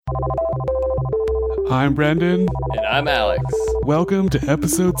I'm Brendan. And I'm Alex. Welcome to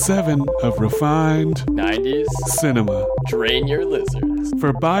episode 7 of Refined 90s Cinema. Drain Your Lizards.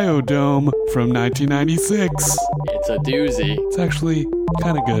 For Biodome from 1996. It's a doozy. It's actually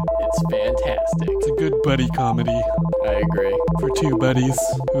kind of good. It's fantastic. It's a good buddy comedy. I agree. For two buddies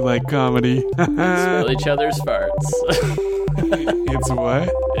who like comedy. Smell each other's farts. It's what?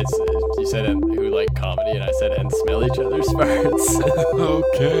 You said who like comedy, and I said and smell each other's farts.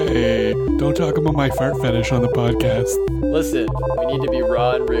 Okay. Don't talk about my fart fetish on the podcast. Listen, we need to be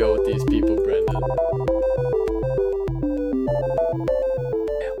raw and real with these people, Brendan.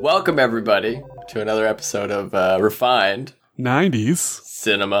 Welcome, everybody, to another episode of Refined 90s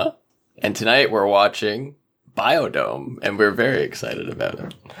Cinema. And tonight we're watching Biodome, and we're very excited about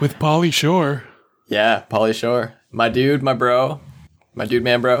it. with Pauly Shore. Yeah, Pauly Shore. My dude, my bro. My dude,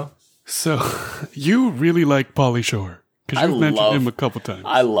 man, bro. So, you really like Pauly Shore. Because you've mentioned him a couple times.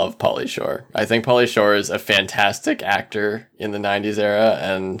 I love Pauly Shore. I think Pauly Shore is a fantastic actor in the 90s era,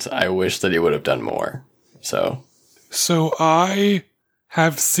 and I wish that he would have done more. So I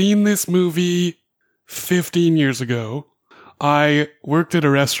have seen this movie 15 years ago. I worked at a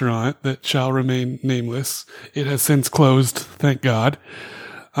restaurant that shall remain nameless. It has since closed, thank God.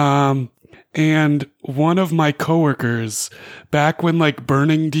 And one of my coworkers, back when like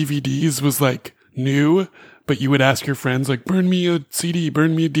burning DVDs was like new, but you would ask your friends like, burn me a CD,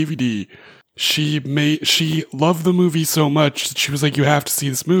 burn me a DVD. She loved the movie so much that she was like, you have to see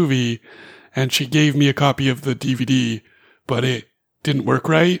this movie. And she gave me a copy of the DVD, but it didn't work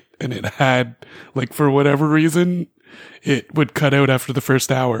right. And it had, like, for whatever reason, it would cut out after the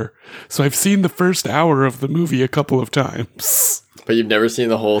first hour. So I've seen the first hour of the movie a couple of times. But you've never seen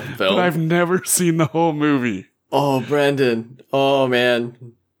the whole film? But I've never seen the whole movie. Oh, Brendan. Oh,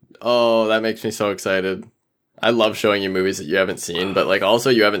 man. Oh, that makes me so excited. I love showing you movies that you haven't seen, but like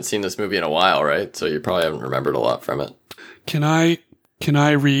also you haven't seen this movie in a while, right? So you probably haven't remembered a lot from it. Can I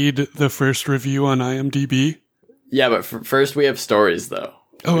read the first review on IMDb? Yeah, but first we have stories though.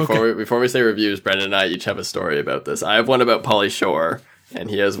 Oh, Before we say reviews, Brendan and I each have a story about this. I have one about Pauly Shore, and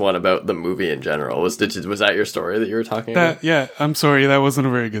he has one about the movie in general. Was that your story that you were talking about? Yeah, I'm sorry, that wasn't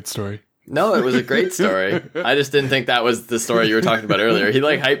a very good story. No, it was a great story. I just didn't think that was the story you were talking about earlier. He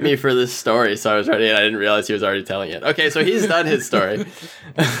like hyped me for this story, so I was ready, and I didn't realize he was already telling it. Okay, so he's done his story.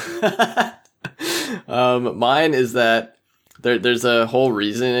 Mine is that there's a whole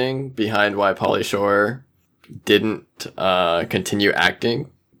reasoning behind why Pauly Shore didn't continue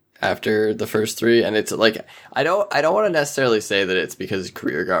acting after the first three, and it's like I don't want to necessarily say that it's because his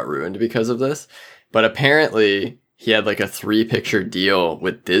career got ruined because of this, but apparently he had like a 3-picture deal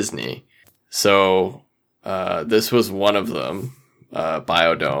with Disney. So this was one of them,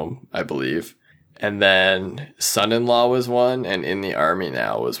 Biodome, I believe, and then Son-in-Law was one, and In the Army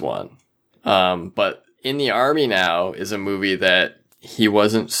Now was one. But In the Army Now is a movie that he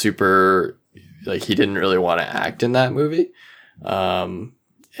wasn't super, like, he didn't really want to act in that movie.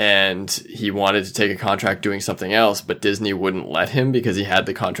 And he wanted to take a contract doing something else, but Disney wouldn't let him because he had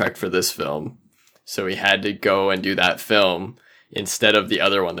the contract for this film. So he had to go and do that film instead of the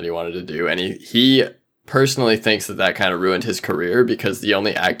other one that he wanted to do. And he personally thinks that kind of ruined his career because he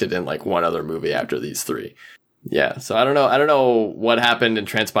only acted in like one other movie after these 3. Yeah. So I don't know what happened and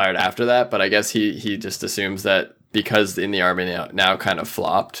transpired after that, but I guess he just assumes that because In the Army Now kind of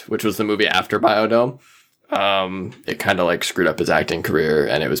flopped, which was the movie after Biodome, it kind of like screwed up his acting career,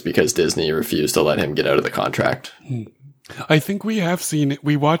 and it was because Disney refused to let him get out of the contract. I think we have seen it.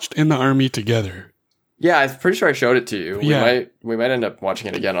 We watched In the Army together. Yeah, I'm pretty sure I showed it to you. Yeah. We might end up watching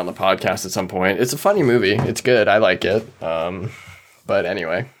it again on the podcast at some point. It's a funny movie. It's good. I like it. But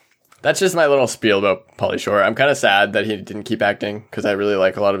anyway, that's just my little spiel about Pauly Shore. I'm kind of sad that he didn't keep acting because I really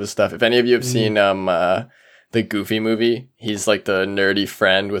like a lot of his stuff. If any of you have seen the Goofy movie, he's like the nerdy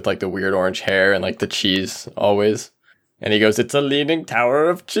friend with like the weird orange hair and like the cheese always. And he goes, "It's a leaning tower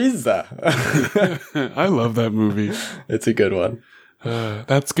of cheese." I love that movie. It's a good one.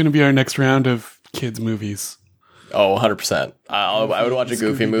 That's going to be our next round of kids movies. Oh, 100%. I would watch a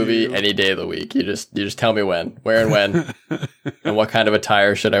Goofy movie any day of the week. You just tell me when, where and when, and what kind of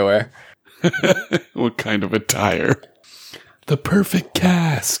attire should I wear? What kind of attire? The perfect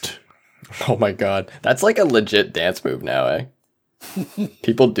cast. Oh my God. That's like a legit dance move now, eh?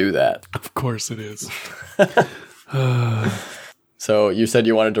 People do that. Of course it is. So you said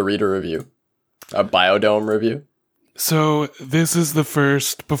you wanted to read a review. A Biodome review? So this is the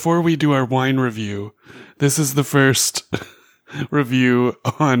first, before we do our wine review, this is the first review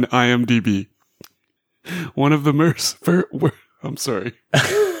on IMDb. One of the I'm sorry.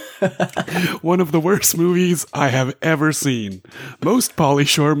 One of the worst movies I have ever seen. Most Pauly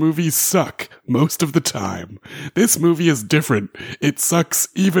Shore movies suck. most of the time. This movie is different. It sucks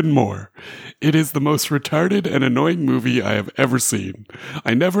even more. It is the most retarded and annoying movie I have ever seen.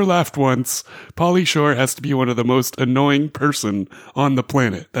 I never laughed once. Pauly Shore has to be one of the most annoying person on the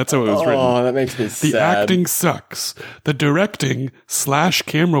planet. That's how it was written. Oh, that makes me sad. The acting sucks. The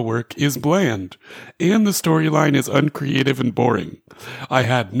directing/camera work is bland. And the storyline is uncreative and boring. I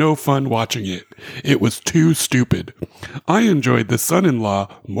had no fun watching it. It was too stupid. I enjoyed The Son-in-Law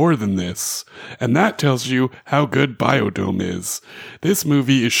more than this. And that tells you how good Biodome is. This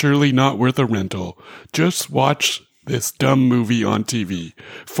movie is surely not worth a rental. Just watch this dumb movie on TV.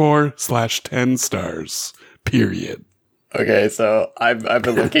 4/10 stars. Period. Okay, so I've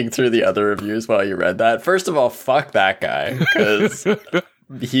been looking through the other reviews while you read that. First of all, fuck that guy, because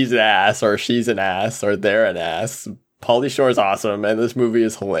he's an ass, or she's an ass, or they're an ass. Pauly Shore is awesome, and this movie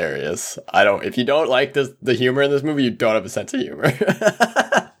is hilarious. If you don't like the humor in this movie, you don't have a sense of humor.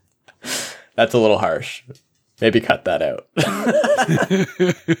 That's a little harsh. Maybe cut that out.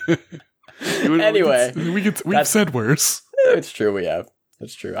 Anyway, we've said worse. It's true, we have.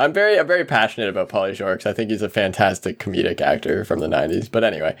 It's true. I'm very passionate about Pauly Shore because I think he's a fantastic comedic actor from the 90s. But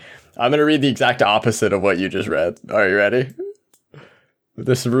anyway, I'm going to read the exact opposite of what you just read. Are you ready?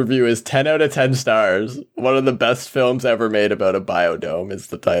 This review is 10 out of 10 stars. One of the best films ever made about a biodome is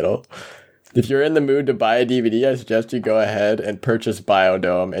the title. If you're in the mood to buy a DVD, I suggest you go ahead and purchase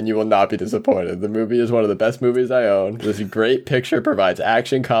Biodome, and you will not be disappointed. The movie is one of the best movies I own. This great picture provides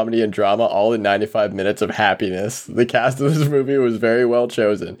action, comedy, and drama all in 95 minutes of happiness. The cast of this movie was very well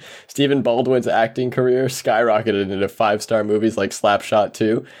chosen. Stephen Baldwin's acting career skyrocketed into 5-star movies like Slapshot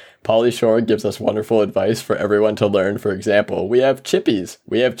 2. Pauly Shore gives us wonderful advice for everyone to learn. For example, we have chippies.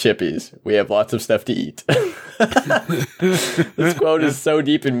 We have chippies. We have lots of stuff to eat. This quote is so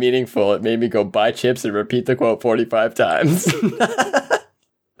deep and meaningful, it made me go buy chips and repeat the quote 45 times.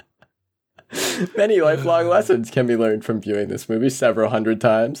 Many lifelong lessons can be learned from viewing this movie several hundred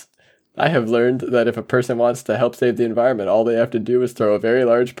times. I have learned that if a person wants to help save the environment, all they have to do is throw a very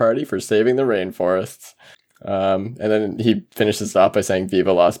large party for saving the rainforests. And then he finishes off by saying,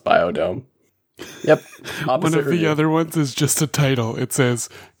 Viva Las Biodome. Yep. One of the other ones is just a title. It says,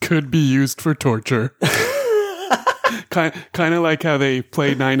 could be used for torture. Kind of like how they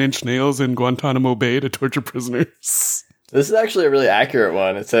play 9 Inch Nails in Guantanamo Bay to torture prisoners. This is actually a really accurate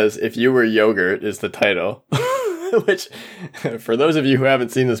one. It says, if you were yogurt is the title. Which, for those of you who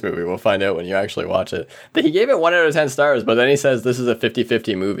haven't seen this movie, we'll find out when you actually watch it. But he gave it 1 out of 10 stars, but then he says this is a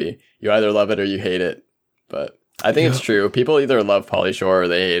 50-50 movie. You either love it or you hate it. But I think it's true. People either love Pauly Shore or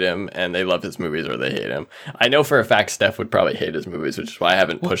they hate him, and they love his movies or they hate him. I know for a fact Steph would probably hate his movies, which is why I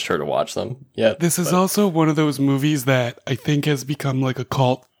haven't pushed her to watch them yet. This is also one of those movies that I think has become like a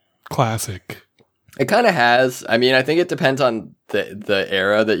cult classic. It kind of has. I mean, I think it depends on the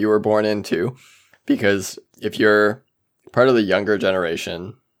era that you were born into, because if you're part of the younger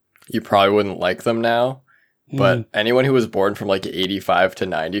generation, you probably wouldn't like them now. But anyone who was born from like 85 to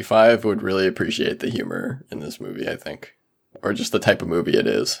 95 would really appreciate the humor in this movie, I think. Or just the type of movie it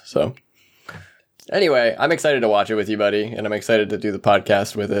is. So anyway, I'm excited to watch it with you, buddy. And I'm excited to do the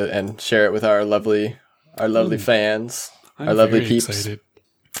podcast with it and share it with our lovely fans. Our lovely peeps. Excited.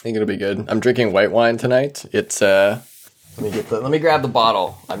 I think it'll be good. I'm drinking white wine tonight. It's, let me grab the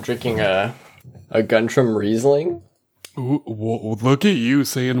bottle. I'm drinking a Guntram Riesling. Ooh, look at you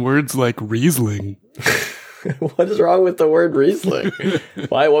saying words like Riesling. What is wrong with the word Riesling?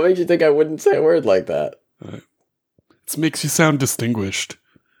 Why? What makes you think I wouldn't say a word like that? It makes you sound distinguished.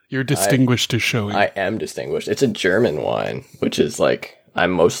 Your distinguished is showing. I am distinguished. It's a German wine, which is like, I'm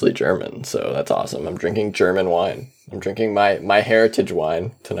mostly German, so that's awesome. I'm drinking German wine. I'm drinking my heritage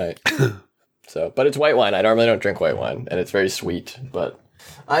wine tonight. But it's white wine. I normally don't drink white wine, and it's very sweet, but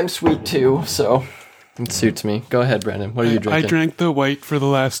I'm sweet too, so it suits me. Go ahead, Brendan. What are you drinking? I drank the white for the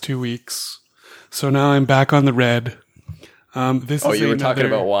last 2 weeks. So now I'm back on the red. You were talking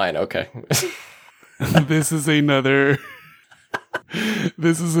about wine. Okay. This is another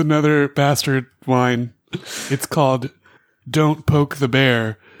bastard wine. It's called Don't Poke the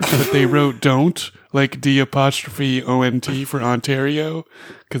Bear, but they wrote don't like D''ONT for Ontario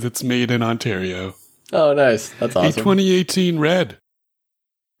because it's made in Ontario. Oh, nice. That's awesome. A 2018 red.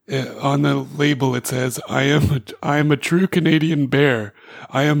 On the label, it says, I am a true Canadian bear.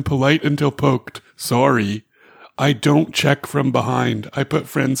 I am polite until poked. Sorry. I don't check from behind. I put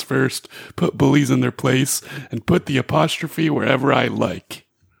friends first, put bullies in their place, and put the apostrophe wherever I like.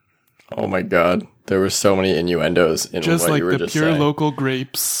 Oh my God. There were so many innuendos in just what like you were the just pure saying. Local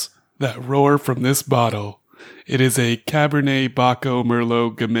grapes that roar from this bottle. It is a Cabernet Baco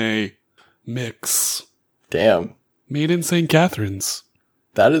Merlot Gamay mix. Damn. Made in St. Catharines.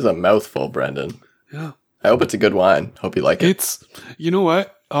 That is a mouthful, Brendan. Yeah. I hope it's a good wine. Hope you like it. It's, you know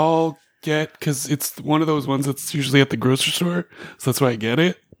what? I'll get, because it's one of those ones that's usually at the grocery store. So that's why I get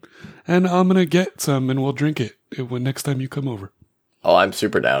it. And I'm going to get some and we'll drink it when next time you come over. Oh, I'm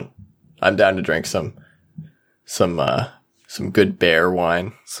super down. I'm down to drink some good bear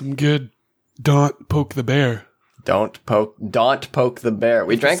wine. Some good Don't Poke the Bear. Don't poke the bear.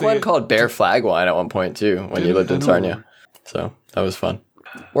 We drank one called Bear Flag wine at one point too when you lived in Sarnia. So that was fun.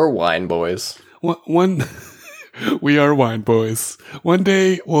 We're wine boys. One we are wine boys. One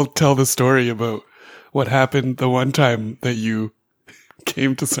day we'll tell the story about what happened the one time that you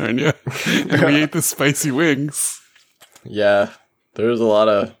came to Sarnia and we ate the spicy wings. Yeah, there's a lot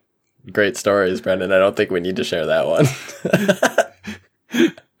of great stories, Brendan. I don't think we need to share that one.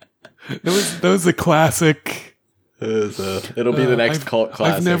 That was a classic. It'll be the next cult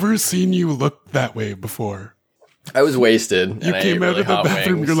classic. I've never seen you look that way before. I was wasted. You came out of the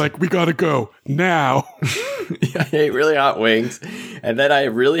bathroom, wings. you're like, we gotta go now. I ate really hot wings, and then I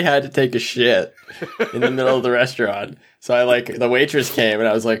really had to take a shit in the middle of the restaurant. So the waitress came, and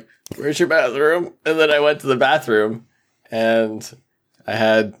I was like, where's your bathroom? And then I went to the bathroom, and I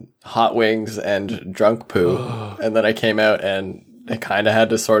had hot wings and drunk poo. And then I came out, and I kind of had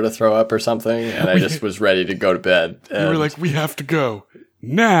to sort of throw up or something, and I just was ready to go to bed. You were like, we have to go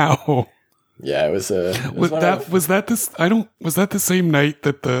now. Yeah, it was was that the same night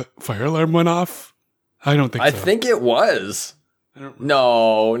that the fire alarm went off? I don't think so. I think it was.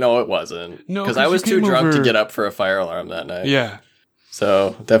 No, it wasn't. No, because I was too drunk to get up for a fire alarm that night. Yeah.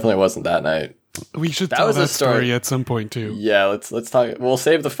 So definitely wasn't that night. We should tell that story at some point too. Yeah, let's talk. We'll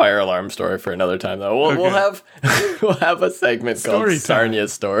save the fire alarm story for another time though. We'll have a segment called Sarnia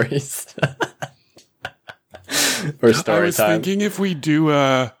Stories. Or story time. I was thinking if we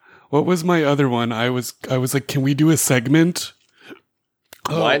do what was my other one? I was like, can we do a segment?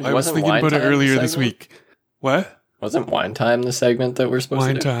 I was thinking about it earlier this week. What? Wasn't Wine Time the segment that we're supposed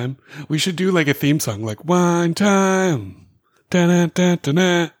to do? Wine Time. We should do like a theme song, like Wine Time.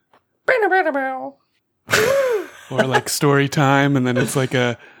 Da-na-da-da-na. Or like Story Time, and then it's like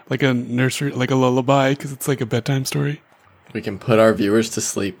a nursery, like a lullaby, because it's like a bedtime story. We can put our viewers to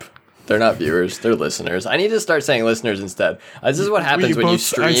sleep. They're not viewers, they're listeners. I need to start saying listeners instead. This is what happens when you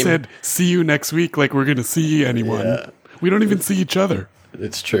stream. I said, see you next week, like we're going to see anyone. Yeah. We don't even see each other.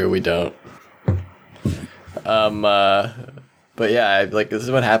 It's true, we don't. But yeah, this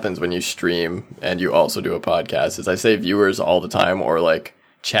is what happens when you stream and you also do a podcast, is I say viewers all the time, or like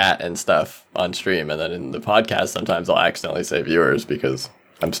chat and stuff on stream, and then in the podcast sometimes I'll accidentally say viewers because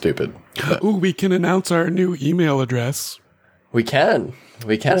I'm stupid. Ooh, we can announce our new email address. We can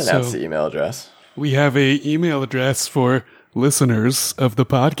announce the email address. We have a email address for listeners of the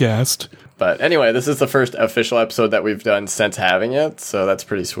podcast. But anyway, this is the first official episode that we've done since having it, so that's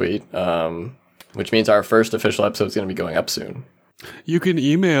pretty sweet. Which means our first official episode is going to be going up soon. You can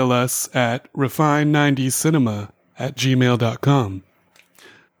email us at refine90cinema@gmail.com.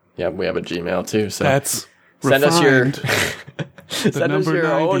 Yeah, we have a Gmail too. So that's send us your send us your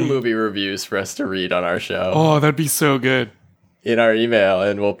 90. Own movie reviews for us to read on our show. Oh, that'd be so good. In our email,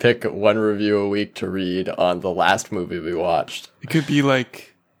 and we'll pick one review a week to read on the last movie we watched. It could be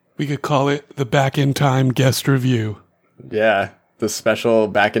like, we could call it the Back in Time guest review. Yeah, the special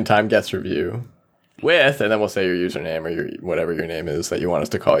Back in Time guest review. And then we'll say your username or whatever your name is that you want us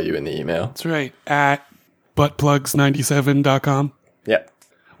to call you in the email. That's right. At buttplugs97.com. Yeah.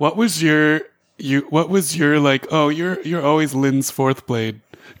 What was your like, oh, you're always Lynn's fourth blade.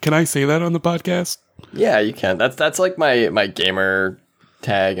 Can I say that on the podcast? Yeah, you can. That's like my gamer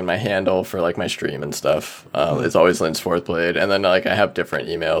tag and my handle for like my stream and stuff. It's always Lynn's fourth blade. And then like I have different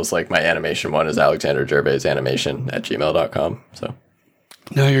emails. Like my animation one is alexandergervaisanimation@gmail.com. So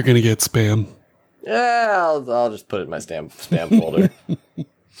now you're going to get spam. Yeah, I'll just put it in my spam folder.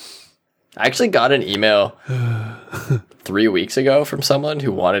 I actually got an email 3 weeks ago from someone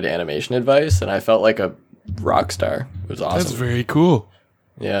who wanted animation advice, and I felt like a rock star. It was awesome. That's very cool.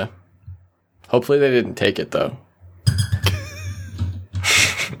 Yeah. Hopefully they didn't take it, though.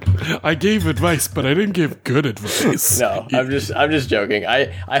 I gave advice, but I didn't give good advice. No, I'm just joking.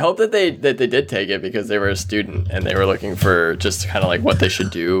 I hope that they did take it because they were a student and they were looking for just kind of like what they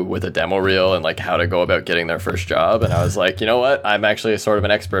should do with a demo reel and like how to go about getting their first job. And I was like, you know what? I'm actually sort of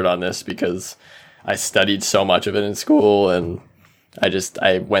an expert on this because I studied so much of it in school, and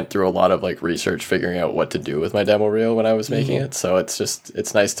I went through a lot of like research figuring out what to do with my demo reel when I was making it. So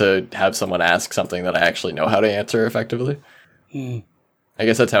it's nice to have someone ask something that I actually know how to answer effectively. I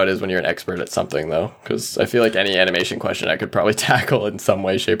guess that's how it is when you're an expert at something, though, because I feel like any animation question I could probably tackle in some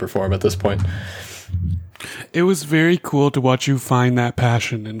way, shape, or form at this point. It was very cool to watch you find that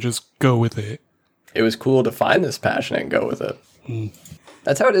passion and just go with it. It was cool to find this passion and go with it.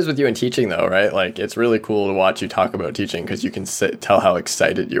 That's how it is with you in teaching, though, right? Like, it's really cool to watch you talk about teaching because you can tell how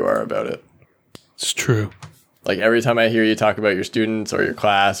excited you are about it. It's true. Like, every time I hear you talk about your students or your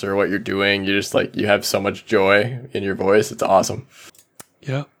class or what you're doing, you just, like, you have so much joy in your voice. It's awesome.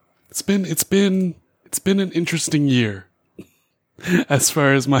 Yeah. It's been an interesting year as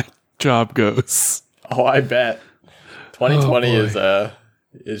far as my job goes. Oh, I bet. 2020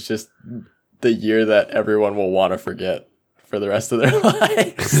 is just the year that everyone will want to forget for the rest of their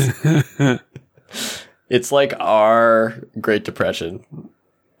lives. It's like our Great Depression.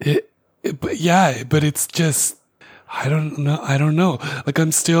 But it's just, I don't know. Like,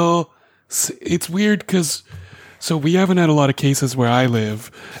 it's weird because, so we haven't had a lot of cases where I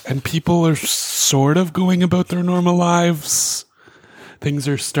live, and people are sort of going about their normal lives. Things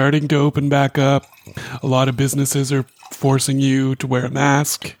are starting to open back up. A lot of businesses are forcing you to wear a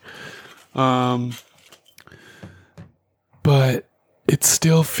mask. But it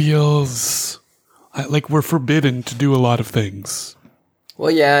still feels like we're forbidden to do a lot of things.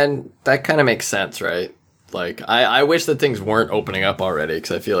 Well, yeah, and that kind of makes sense, right? Like, I wish that things weren't opening up already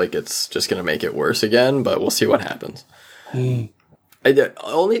because I feel like it's just going to make it worse again, but we'll see what happens.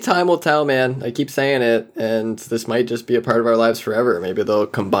 Only time will tell, man. I keep saying it, and this might just be a part of our lives forever. Maybe they'll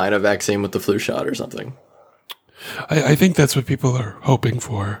combine a vaccine with the flu shot or something. I think that's what people are hoping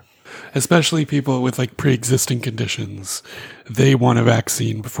for, especially people with, like, pre-existing conditions. They want a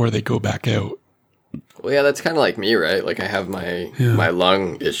vaccine before they go back out. Well, yeah, that's kind of like me, right? Like, I have my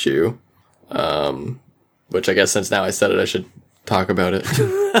lung issue, which I guess since now I said it, I should talk about it.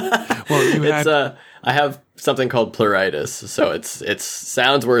 Well, I have something called pleuritis, so it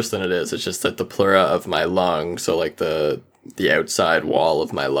sounds worse than it is. It's just that the pleura of my lung, so like the outside wall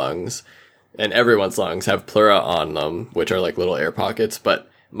of my lungs, and everyone's lungs have pleura on them, which are like little air pockets, but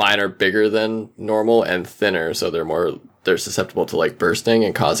mine are bigger than normal and thinner, so they're susceptible to like bursting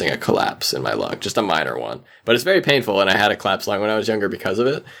and causing a collapse in my lung, just a minor one. But it's very painful, and I had a collapsed lung when I was younger because of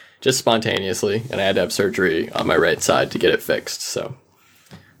it, just spontaneously, and I had to have surgery on my right side to get it fixed. So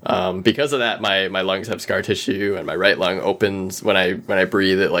because of that, my lungs have scar tissue, and my right lung opens when I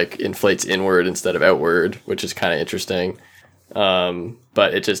breathe. It like inflates inward instead of outward, which is kind of interesting.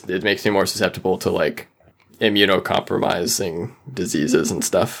 But it makes me more susceptible to like immunocompromising diseases and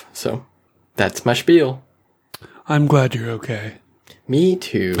stuff. So that's my spiel. I'm glad you're okay. Me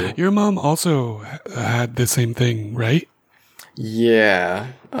too. Your mom also had the same thing, right? Yeah.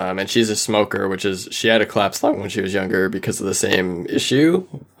 And she's a smoker, she had a collapsed lung when she was younger because of the same issue.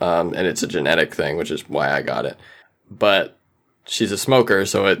 And it's a genetic thing, which is why I got it. But she's a smoker,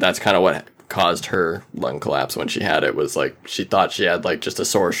 so that's kind of what caused her lung collapse when she had it. Was like, she thought she had like just a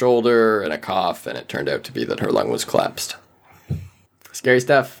sore shoulder and a cough, and it turned out to be that her lung was collapsed. Scary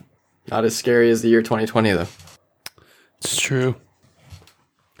stuff. Not as scary as the year 2020, though. It's true.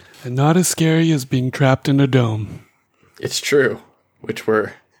 And not as scary as being trapped in a dome. It's true, which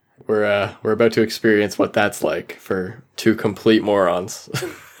we're about to experience what that's like for two complete morons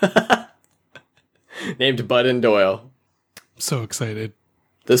named Bud and Doyle. So excited.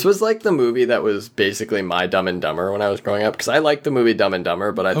 This was like the movie that was basically my Dumb and Dumber when I was growing up, because I liked the movie Dumb and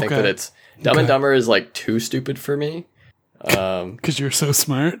Dumber, but I think that it's Dumb and Dumber is like too stupid for me. Because you're so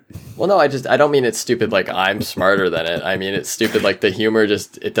smart? Well, no, I don't mean it's stupid like I'm smarter than it. I mean it's stupid like the humor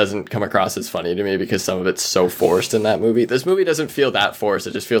it doesn't come across as funny to me because some of it's so forced in that movie. This movie doesn't feel that forced.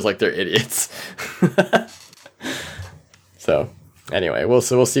 It just feels like they're idiots. So, anyway, we'll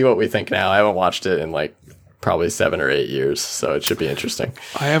see what we think now. I haven't watched it in like probably 7 or 8 years, so it should be interesting.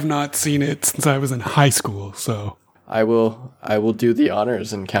 I have not seen it since I was in high school, so... I will do the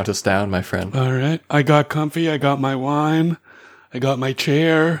honors and count us down, my friend. All right. I got comfy. I got my wine. I got my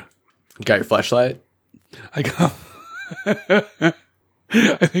chair. You got your flashlight? I got...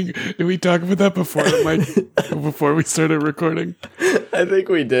 I think... Did we talk about that before we started recording? I think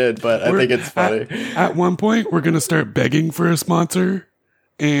we did, but I think it's funny. At one point, we're going to start begging for a sponsor,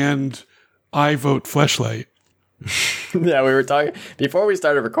 and I vote Fleshlight. Yeah, we were talking... Before we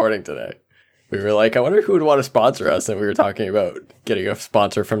started recording today, we were like, I wonder who would want to sponsor us. And we were talking about getting a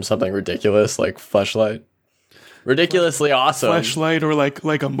sponsor from something ridiculous like Fleshlight. Ridiculously awesome. Fleshlight, or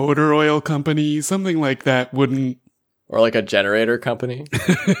like a motor oil company, something like that wouldn't... Or like a generator company.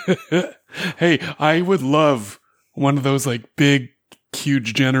 Hey, I would love one of those like big,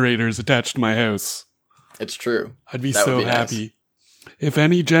 huge generators attached to my house. It's true. I'd be so happy. Nice. If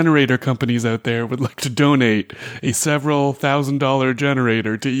any generator companies out there would like to donate a several $1,000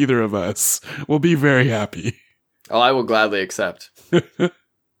 generator to either of us, we'll be very happy. Oh, I will gladly accept.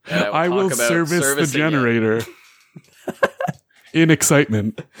 And I will talk about service the servicing it. generator. In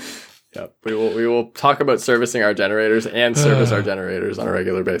excitement. Yep, we will talk about servicing our generators and service our generators on a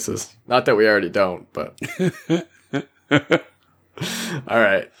regular basis. Not that we already don't, but all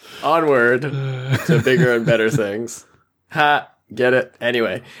right, onward to bigger and better things. Ha, get it?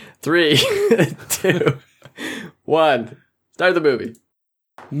 Anyway, 3, 2, 1. Start the movie.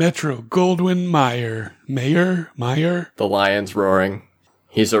 Metro Goldwyn Mayer. The lion's roaring.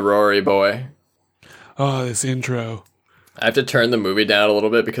 He's a Rory boy. Oh, this intro. I have to turn the movie down a little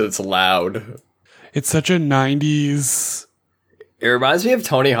bit because it's loud. It's such a 90s. It reminds me of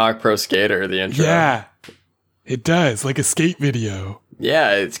Tony Hawk Pro Skater, the intro. Yeah, it does. Like a skate video.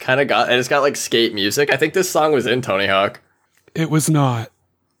 Yeah, it's got like skate music. I think this song was in Tony Hawk. It was not.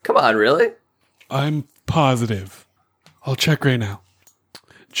 Come on, really? I'm positive. I'll check right now.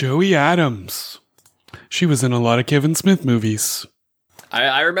 Joey Adams. She was in a lot of Kevin Smith movies.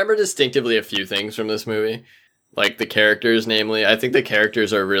 I remember distinctively a few things from this movie. Like the characters, namely. I think the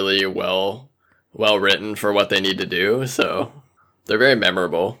characters are really well written for what they need to do, so they're very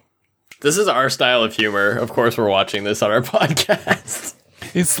memorable. This is our style of humor. Of course, we're watching this on our podcast.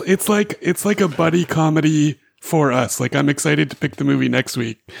 It's like a buddy comedy for us. Like, I'm excited to pick the movie next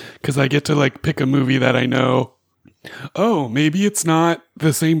week because I get to like pick a movie that I know. Oh, maybe it's not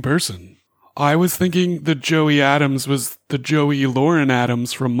the same person. I was thinking the Joey Adams was the Joey Lauren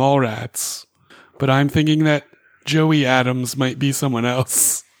Adams from Mallrats, but I'm thinking that Joey Adams might be someone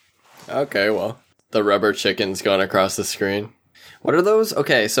else. Okay, well, the rubber chicken's going across the screen. What are those?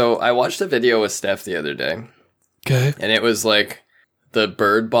 Okay, so I watched a video with Steph the other day. Okay. And it was like the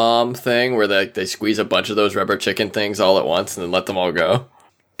bird bomb thing where they squeeze a bunch of those rubber chicken things all at once and then let them all go.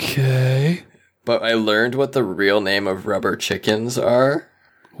 Okay. But I learned what the real name of rubber chickens are.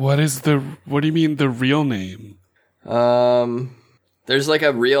 What do you mean the real name? There's like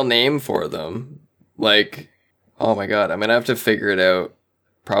a real name for them. Like, oh my god, I'm gonna have to figure it out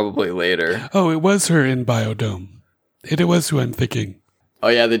probably later. Oh, it was her in Biodome. It was who I'm thinking. Oh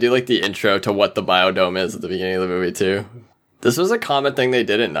yeah, they do like the intro to what the biodome is at the beginning of the movie too. This was a common thing they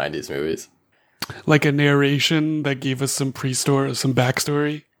did in 90s movies. Like a narration that gave us some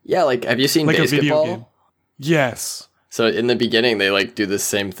backstory. Yeah, like have you seen like Basketball? A video game. Yes. So in the beginning they like do the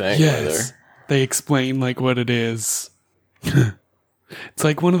same thing. Yes. They explain like what it is. It's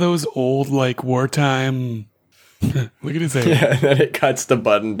like one of those old like wartime. Look at his hair. Yeah, and then it cuts to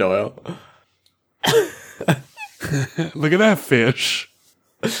Bud and Doyle. Look at that fish.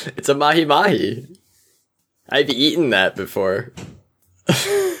 It's a mahi-mahi. I've eaten that before.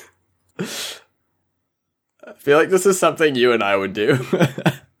 I feel like this is something you and I would do.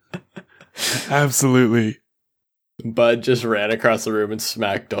 Absolutely. Bud just ran across the room and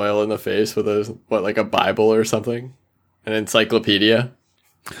smacked Doyle in the face with a Bible or something? An encyclopedia?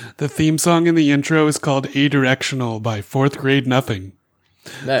 The theme song in the intro is called Adirectional by Fourth Grade Nothing.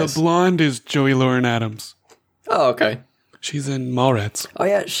 Nice. The blonde is Joey Lauren Adams. Oh, okay. She's in Mallrats. Oh,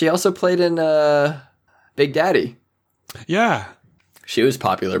 yeah. She also played in Big Daddy. Yeah. She was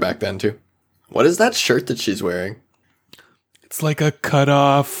popular back then, too. What is that shirt that she's wearing? It's like a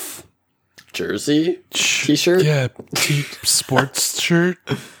cut-off... jersey? T-shirt? Yeah, sports shirt.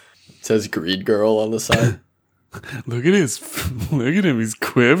 It says Greed Girl on the side. Look at him, he's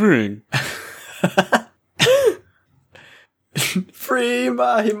quivering. Free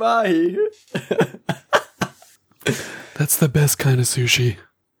mahi-mahi. That's the best kind of sushi.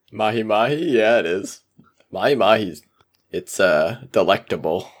 Mahi-mahi? Yeah, it is. Mahi-mahi's, it's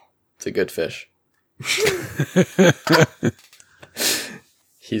delectable. It's a good fish.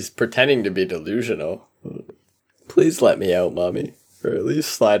 He's pretending to be delusional. Please let me out, Mommy. Or at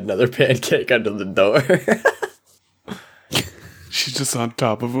least slide another pancake under the door. She's just on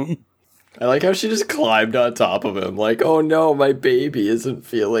top of him. I like how she just climbed on top of him. Like, oh no, my baby isn't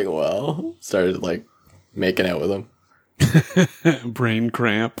feeling well. Started, like, making out with him. Brain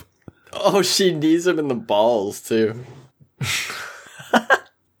cramp. Oh, she knees him in the balls, too.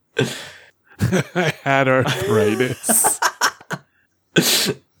 I had arthritis.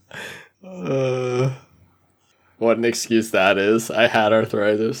 What an excuse that is. I had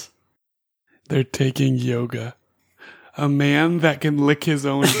arthritis. They're taking yoga. A man that can lick his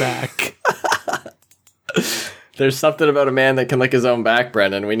own back. There's something about a man that can lick his own back,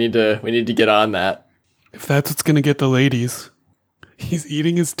 Brendan. We need to get on that. If that's what's gonna get the ladies. He's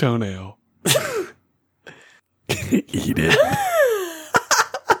eating his toenail. Eat it.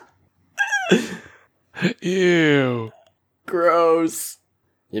 Ew. Gross.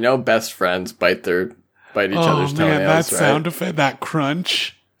 You know, best friends bite each other's toenails, that right? sound effect, that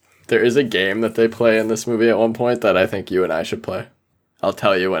crunch. There is a game that they play in this movie at one point that I think you and I should play. I'll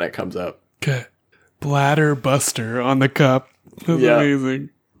tell you when it comes up. Okay. Bladder Buster on the cup. That's amazing.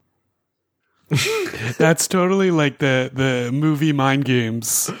 That's totally like the movie Mind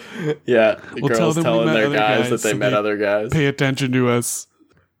Games. Yeah, the girls telling their guys that they met other guys. Pay attention to us.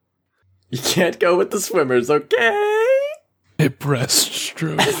 You can't go with the swimmers, okay? It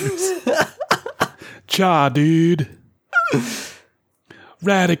breaststrokes. Cha, dude.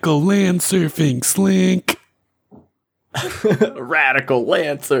 Radical land surfing, slink. Radical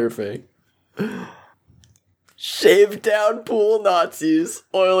land surfing. Shaved down pool Nazis,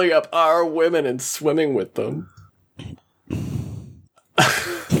 oiling up our women and swimming with them.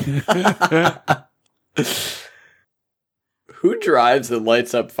 Who drives and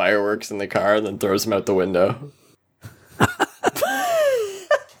lights up fireworks in the car and then throws them out the window?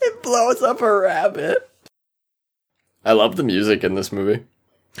 It blows up a rabbit. I love the music in this movie.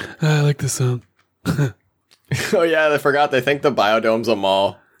 I like the song. Oh yeah, I forgot. They think the Biodome's a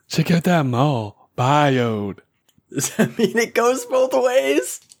mall. Check out that mall. Biode. Does that mean it goes both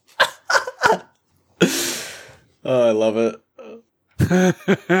ways? Oh, I love it.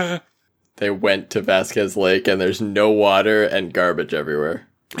 They went to Vasquez Lake and there's no water and garbage everywhere.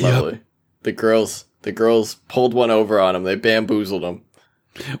 Lovely. Yep. The girls pulled one over on him. They bamboozled him.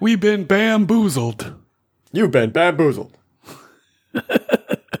 We've been bamboozled. You've been bamboozled.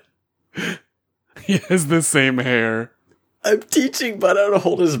 He has the same hair. I'm teaching Bud how to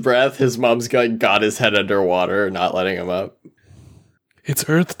hold his breath. His mom's got his head underwater, not letting him up. It's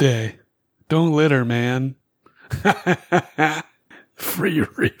Earth Day. Don't litter, man. Free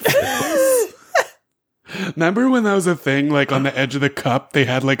refills. Remember when that was a thing, like on the edge of the cup, they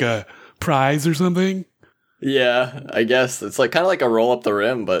had like a prize or something? Yeah, I guess. It's like kind of like a roll up the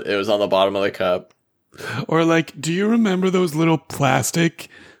rim, but it was on the bottom of the cup. Or like, do you remember those little plastic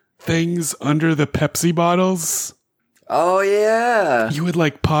things under the Pepsi bottles? Oh, yeah. You would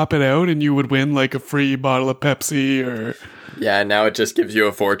like pop it out and you would win like a free bottle of Pepsi or... Yeah, now it just gives you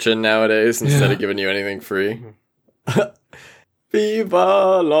a fortune nowadays instead of giving you anything free.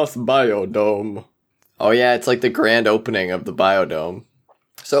 Viva Los Biodome. Oh, yeah, it's like the grand opening of the Biodome.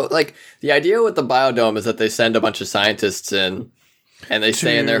 So, like, the idea with the Biodome is that they send a bunch of scientists in and they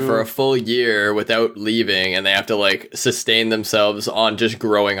stay in there for a full year without leaving, and they have to, like, sustain themselves on just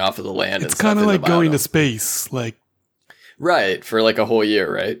growing off of the land. It's kind of like going to space, like... Right, for, like, a whole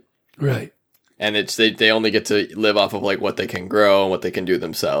year, right? Right. And it's they only get to live off of, like, what they can grow and what they can do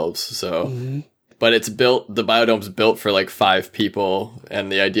themselves, so... Mm-hmm. But it's built, the Biodome's built for, like, 5 people,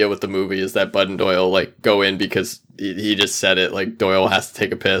 and the idea with the movie is that Bud and Doyle, like, go in because he just said it, like, Doyle has to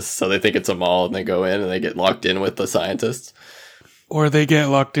take a piss, so they think it's a mall, and they go in, and they get locked in with the scientists. Or they get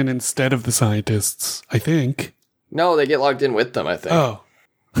locked in instead of the scientists, I think. No, they get locked in with them, I think. Oh.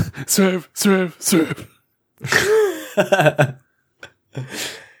 Serve.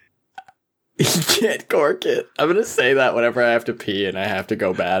 You can't cork it. I'm going to say that whenever I have to pee and I have to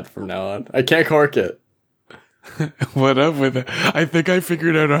go bad from now on. I can't cork it. What up with it? I think I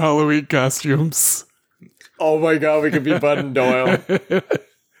figured out our Halloween costumes. Oh my god, we could be Bud and Doyle.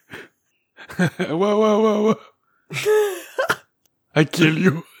 Whoa. I kill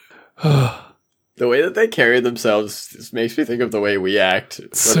you. The way that they carry themselves just makes me think of the way we act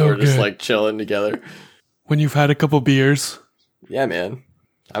when we're just like chilling together. When you've had a couple beers. Yeah, man.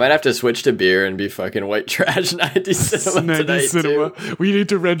 I might have to switch to beer and be fucking white trash 90 Cinema tonight, too. We need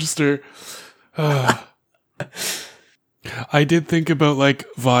to register. I did think about, like,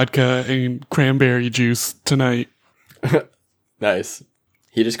 vodka and cranberry juice tonight. Nice.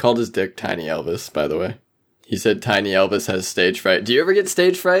 He just called his dick Tiny Elvis, by the way. He said Tiny Elvis has stage fright. Do you ever get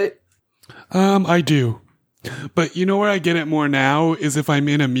stage fright? I do. But you know where I get it more now is if I'm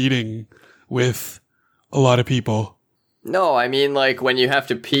in a meeting with a lot of people. No, I mean, like, when you have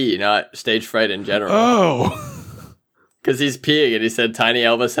to pee, not stage fright in general. Oh. Because he's peeing and he said Tiny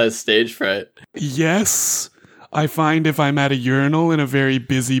Elvis has stage fright. Yes. I find if I'm at a urinal in a very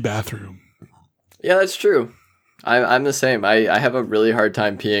busy bathroom. Yeah, that's true. I'm the same. I have a really hard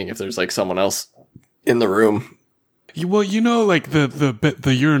time peeing if there's, like, someone else in the room. Well, you know, like,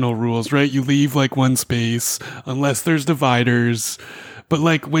 the urinal rules, right? You leave, like, one space unless there's dividers. But,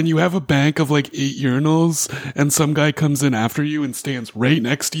 like, when you have a bank of, like, 8 urinals and some guy comes in after you and stands right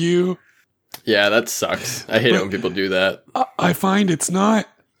next to you. Yeah, that sucks. I hate it when people do that. I find it's not,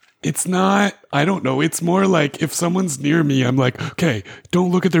 I don't know. It's more like if someone's near me, I'm like, okay,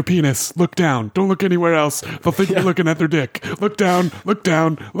 don't look at their penis. Look down. Don't look anywhere else. They'll think you're looking at their dick. Look down. Look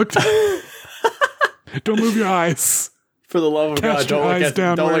down. Don't move your eyes. For the love of God, don't look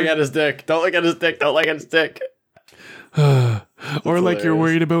at his dick. Don't look at his dick. Don't look at his dick. Or like hilarious. You're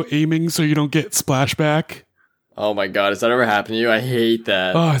worried about aiming so you don't get splashback. Oh my god, has that ever happened to you? I hate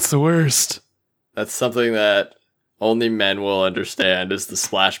that. Oh, it's the worst. That's something that only men will understand is the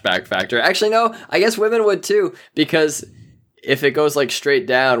splashback factor. Actually, no, I guess women would too, because if it goes like straight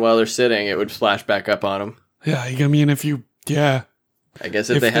down while they're sitting, it would splash back up on them. Yeah, I mean, I guess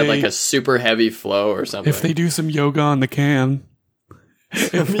if they had like a super heavy flow or something. If they do some yoga on the can.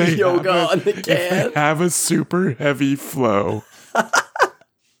 If they have a super heavy flow.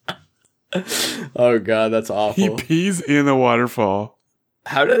 Oh god, that's awful. He pees in the waterfall.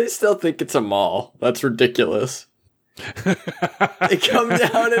 How do they still think it's a mall? That's ridiculous. They come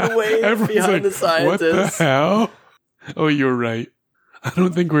down and wave behind the scientists. What the hell? Oh, you're right. I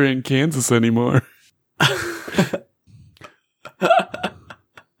don't think we're in Kansas anymore. I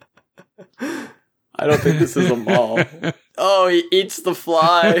don't think this is a mall. Oh, he eats the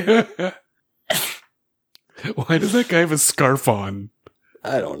fly. Why does that guy have a scarf on?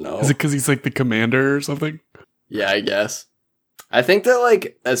 I don't know. Is it because he's like the commander or something? Yeah, I guess. I think that,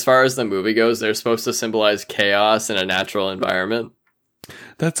 like, as far as the movie goes, they're supposed to symbolize chaos in a natural environment.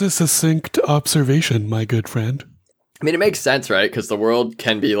 That's a succinct observation, my good friend. I mean, it makes sense, right? Because the world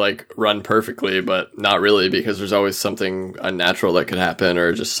can be, like, run perfectly, but not really, because there's always something unnatural that could happen,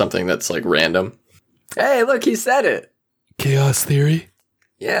 or just something that's, like, random. Hey, look, he said it! Chaos theory?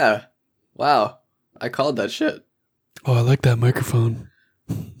 Yeah. Wow. I called that shit. Oh, I like that microphone.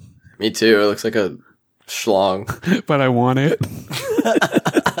 Me too. It looks like a schlong. But I want it.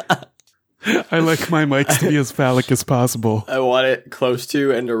 I like my mics to be as phallic as possible. I want it close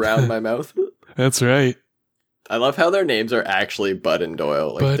to and around my mouth. That's right. I love how their names are actually Bud and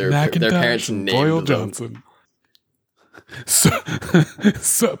Doyle. Like Bud their parents named Doyle them. Johnson. Sup,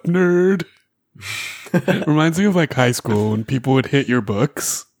 nerd. Reminds me of like high school when people would hit your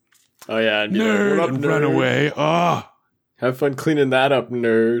books. Oh yeah, and nerd, like, what up, and nerd? run away. Have fun cleaning that up,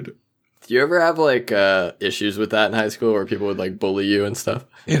 nerd. Do you ever have like issues with that in high school where people would like bully you and stuff?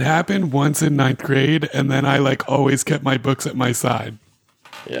 It happened once in 9th grade, and then I like always kept my books at my side.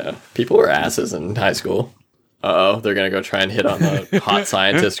 Yeah, people were asses in high school. Uh-oh, they're gonna go try and hit on the hot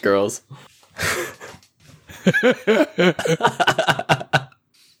scientist girls.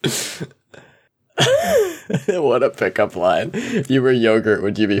 What a pickup line. If you were yogurt,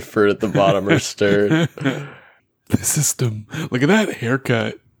 would you be fruit at the bottom or stirred? The system. Look at that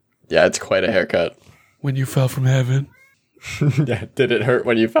haircut. Yeah, it's quite a haircut. When you fell from heaven. Yeah, did it hurt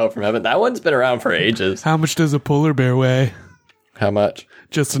when you fell from heaven? That one's been around for ages. How much does a polar bear weigh? How much?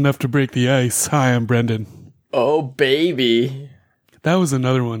 Just enough to break the ice. Hi, I'm Brendan. Oh, baby. That was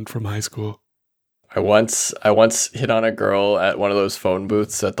another one from high school. I once hit on a girl at one of those phone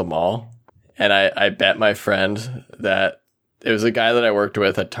booths at the mall. And I bet my friend that it was a guy that I worked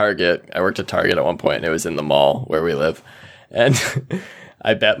with at Target. I worked at Target at one point, and it was in the mall where we live. And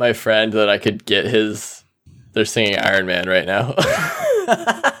I bet my friend that I could get his... They're singing Iron Man right now.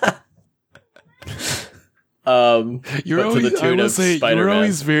 You're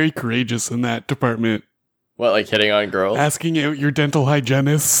always very courageous in that department. What, like hitting on girls? Asking out your dental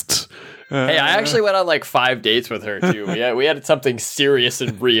hygienist. Hey, I actually went on like 5 dates with her too. We had something serious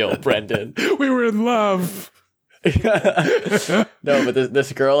and real, Brendan. We were in love. No, but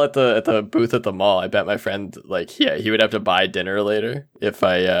this girl at the booth at the mall, I bet my friend like he would have to buy dinner later if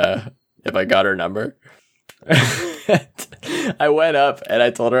I got her number. I went up and I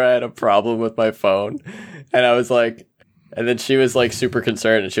told her I had a problem with my phone, and I was like, and then she was like super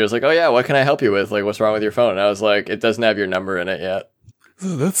concerned, and she was like, "Oh yeah, what can I help you with? Like, what's wrong with your phone?" And I was like, "It doesn't have your number in it yet."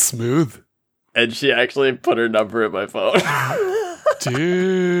 Oh, that's smooth. And she actually put her number in my phone.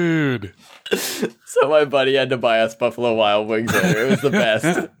 Dude. So my buddy had to buy us Buffalo Wild Wings later. It was the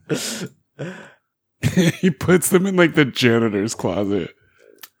best. He puts them in like the janitor's closet.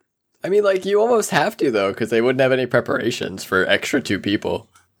 I mean, like, you almost have to, though, because they wouldn't have any preparations for extra 2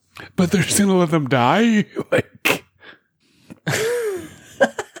 people. But they're just gonna let them die? Like...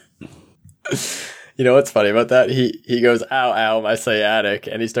 You know what's funny about that? He goes, ow, ow, my sciatic,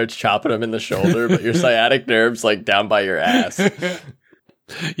 and he starts chopping him in the shoulder, but your sciatic nerve's, like, down by your ass.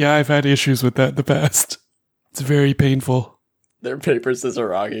 Yeah, I've had issues with that in the past. It's very painful. They're paper scissor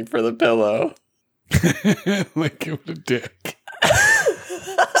rocking for the pillow. Like, what a dick.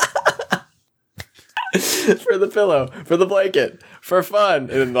 For the pillow, for the blanket, for fun.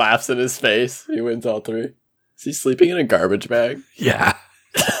 And then laughs in his face. He wins all 3. Is he sleeping in a garbage bag? Yeah.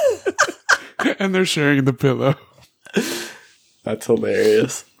 And they're sharing the pillow. That's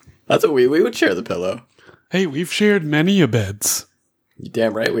hilarious. That's what we would share the pillow. Hey, we've shared many a beds. You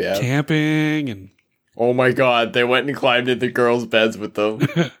damn right we have. Camping and... Oh my god, they went and climbed into girls' beds with them.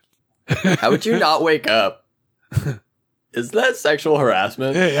 How would you not wake up? Is that sexual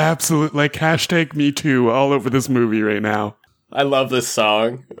harassment? Hey, absolute, like hashtag me too all over this movie right now. I love this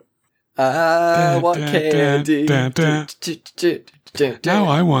song. I want candy. Now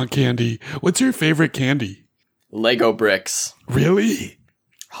I want candy. What's your favorite candy? Lego bricks. Really?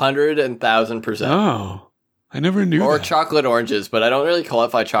 100,000%. Oh, I never knew Or that. chocolate oranges, but I don't really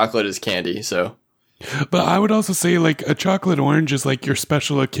qualify chocolate as candy, so. But I would also say like a chocolate orange is like your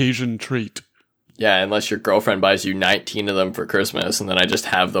special occasion treat. Yeah, unless your girlfriend buys you 19 of them for Christmas, and then I just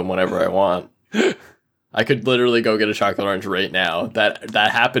have them whenever I want. I could literally go get a chocolate orange right now. That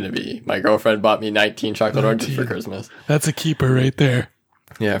happened to me. My girlfriend bought me 19 chocolate oranges for Christmas. That's a keeper right there.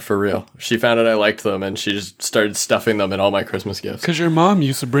 Yeah, for real. She found out I liked them, and she just started stuffing them in all my Christmas gifts. Because your mom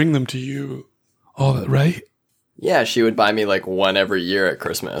used to bring them to you all that, right? Yeah, she would buy me like one every year at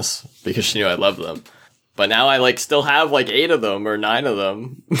Christmas because she knew I loved them. But now I like still have like 8 of them or 9 of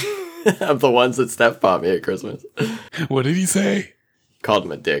them of the ones that Steph bought me at Christmas. What did he say? Called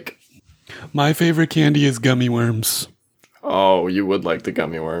him a dick. My favorite candy is gummy worms. Oh, you would like the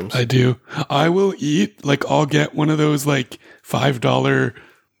gummy worms. I do. I will eat, like, I'll get one of those, like, $5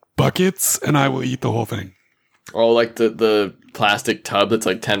 buckets, and I will eat the whole thing. Oh, like the plastic tub that's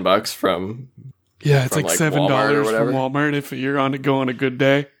like $10 from... Yeah, it's from, like like, $7 Walmart or from whatever. Walmart if you're on it going a good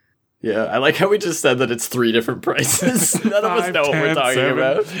day. Yeah, I like how we just said that it's 3 different prices. None of us 5, know what we're 10, talking 7.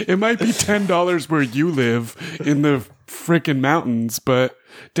 about. It might be $10 where you live in the frickin' mountains, but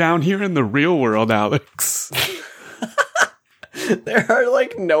down here in the real world, Alex... There are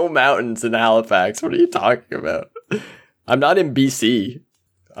like no mountains in Halifax. What are you talking about? I'm not in BC.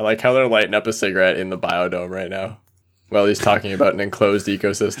 I like how they're lighting up a cigarette in the biodome right now. Well, he's talking about an enclosed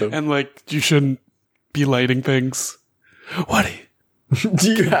ecosystem. And, like, you shouldn't be lighting things. What?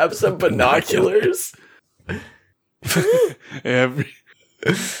 Do you have some binoculars?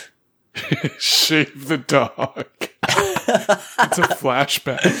 Shave the dog. It's a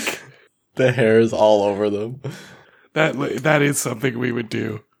flashback. The hair is all over them. That is something we would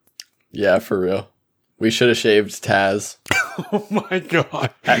do. Yeah, for real. We should have shaved Taz. Oh my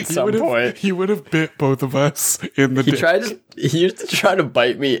god! At some point. he would have bit both of us in the. He used to try to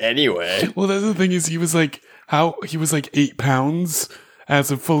bite me anyway. Well, that's the thing is he was like 8 pounds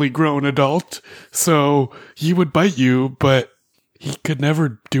as a fully grown adult, so he would bite you, but he could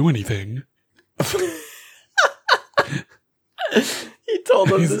never do anything. He told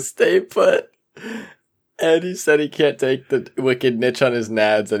him to stay put. And he said he can't take the wicked niche on his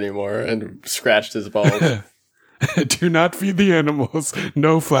nads anymore and scratched his balls. Do not feed the animals.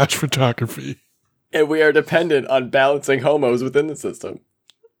 No flash photography. And we are dependent on balancing homos within the system.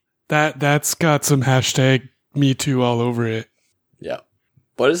 That's got some hashtag Me Too all over it. Yeah.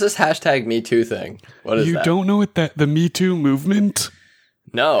 What is this hashtag Me Too thing? What is You that? don't know what the Me Too movement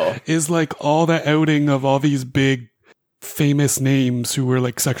No. is like all the outing of all these big famous names who were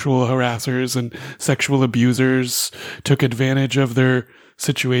like sexual harassers and sexual abusers, took advantage of their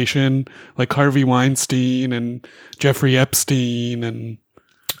situation, like Harvey Weinstein and Jeffrey Epstein and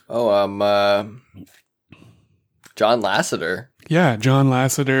John Lasseter. yeah, John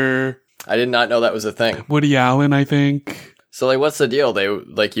Lasseter, I did not know that was a thing. Woody Allen, I think. So like, what's the deal? They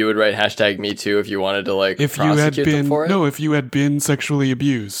like you would write hashtag Me Too if you wanted to like If you had prosecute them been for it? if you had been sexually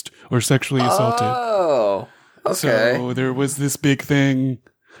abused or sexually assaulted. Oh, okay. So there was this big thing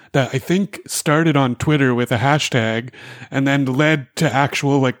that I think started on Twitter with a hashtag and then led to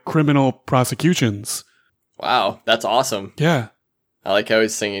actual like criminal prosecutions. Wow, that's awesome. Yeah. I like how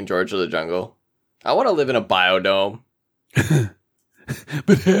he's singing George of the Jungle. I want to live in a biodome.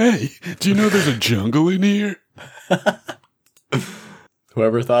 But hey, do you know there's a jungle in here?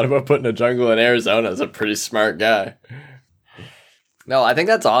 Whoever thought about putting a jungle in Arizona is a pretty smart guy. No, I think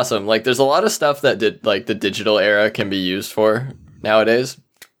that's awesome. Like, there's a lot of stuff that the digital era can be used for nowadays.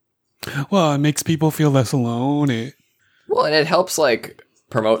 Well, it makes people feel less alone. Well, and it helps, like,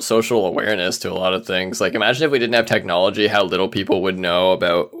 promote social awareness to a lot of things. Like, imagine if we didn't have technology, how little people would know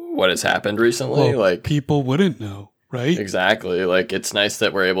about what has happened recently. Well, like, people wouldn't know, right? exactly. Like, it's nice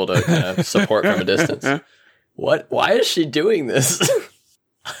that we're able to kind of support from a distance. What? Why is she doing this?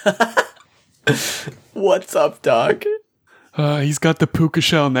 What's up, Doc? He's got the puka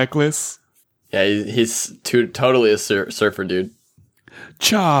shell necklace. Yeah, he's totally a surfer dude.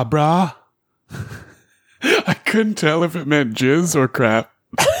 Cha, brah. I couldn't tell if it meant jizz or crap.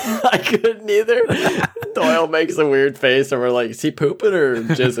 I couldn't either. Doyle makes a weird face, and we're like, is he pooping or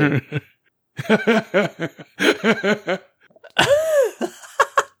jizzing?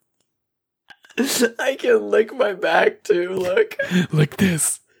 I can lick my back, too, look. Like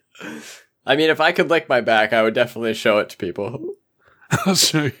this. I mean, if I could lick my back, I would definitely show it to people. I'll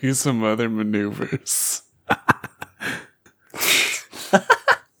show you some other maneuvers.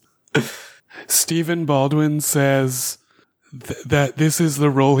 Stephen Baldwin says that this is the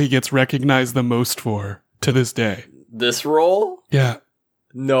role he gets recognized the most for to this day. This role? Yeah.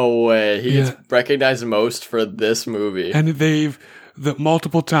 No way. He gets recognized most for this movie. And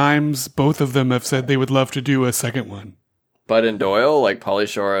multiple times, both of them have said they would love to do a second one. Bud and Doyle, like Pauly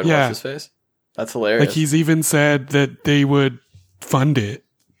Shore and Yeah. what's his face? That's hilarious. Like he's even said that they would fund it.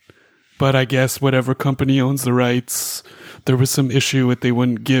 But I guess whatever company owns the rights, there was some issue with they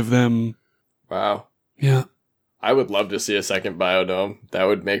wouldn't give them. Wow. Yeah. I would love to see a second Biodome. That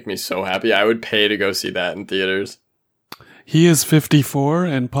would make me so happy. I would pay to go see that in theaters. He is 54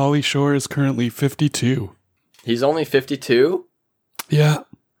 and Pauly Shore is currently 52. He's only 52? Yeah.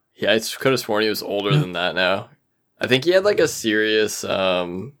 Yeah, I could have sworn he was older than that now. I think he had like a serious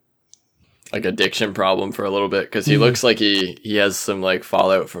like addiction problem for a little bit because he looks like he has some like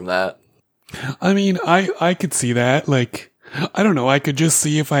fallout from that. I mean, I could see that. Like, I don't know. I could just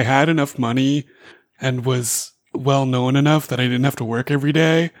see if I had enough money and was well known enough that I didn't have to work every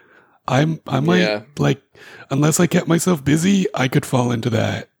day. I might like, unless I kept myself busy, I could fall into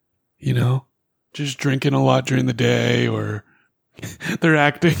that, you know, just drinking a lot during the day, or they're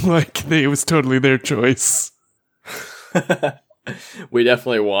acting like it was totally their choice. We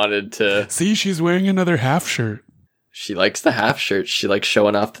definitely wanted to see. She's wearing another half shirt. She likes the half shirt. She likes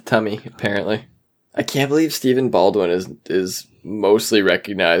showing off the tummy, apparently. I can't believe Stephen Baldwin is mostly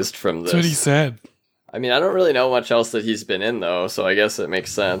recognized from this. That's what he said. I mean, I don't really know much else that he's been in, though, so I guess it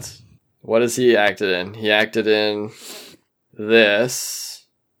makes sense. What has he acted in? He acted in this.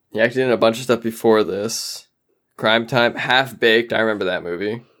 He acted in a bunch of stuff before this. Crime Time, Half Baked, I remember that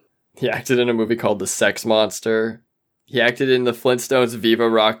movie. He acted in a movie called The Sex Monster. He acted in the Flintstones Viva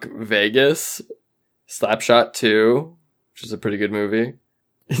Rock Vegas. Slapshot 2, which is a pretty good movie.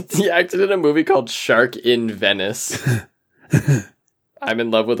 He acted in a movie called Shark in Venice. I'm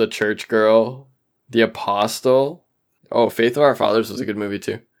in Love with a Church Girl. The Apostle. Oh, Faith of Our Fathers was a good movie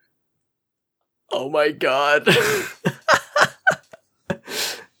too. Oh my god.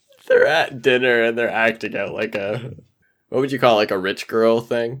 They're at dinner and they're acting out like a, what would you call it, like a rich girl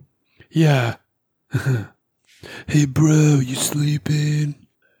thing? Yeah. Hey bro, you sleeping?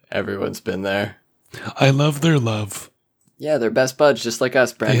 Everyone's been there. I love their love. Yeah, they're best buds, just like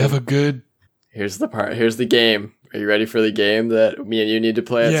us, Brandon. They have a good... Here's the part. Here's the game. Are you ready for the game that me and you need to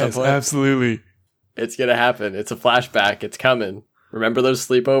play at some point? Yes, absolutely. It's gonna happen. It's a flashback. It's coming. Remember those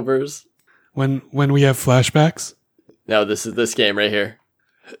sleepovers? When we have flashbacks? No, this is this game right here.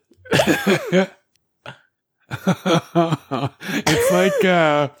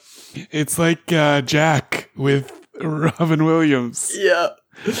 It's like Jack with Robin Williams. Yeah.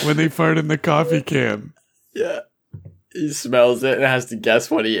 When they fart in the coffee can. Yeah. He smells it and has to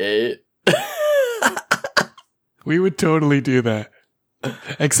guess what he ate. We would totally do that.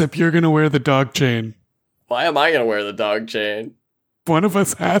 Except you're going to wear the dog chain. Why am I going to wear the dog chain? One of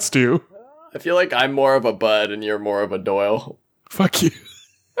us has to. I feel like I'm more of a Bud and you're more of a Doyle. Fuck you.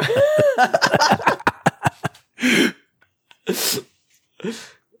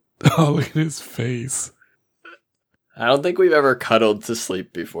 Oh, look at his face. I don't think we've ever cuddled to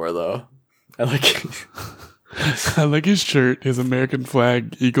sleep before, though. I like his shirt, his American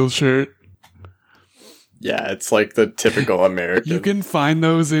flag eagle shirt. Yeah, it's like the typical American. You can find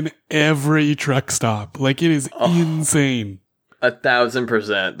those in every truck stop. Like, it is insane.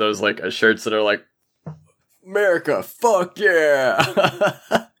 1,000%. Those like shirts that are like, America, fuck yeah.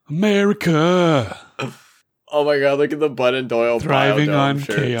 America. Oh my god, look at the Bud and Doyle thriving Biodome on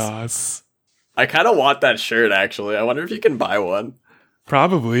shirts. chaos. I kind of want that shirt, actually. I wonder if you can buy one.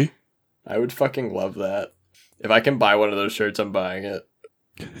 Probably. I would fucking love that. If I can buy one of those shirts, I'm buying it.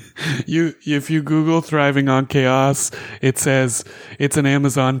 If you Google thriving on chaos, it says it's an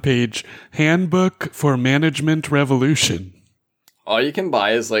Amazon page. Handbook for Management Revolution. All you can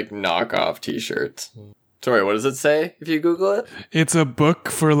buy is like knockoff t-shirts. Sorry, what does it say if you Google it? It's a book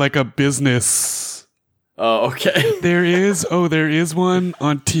for like a business. Oh, okay. there is one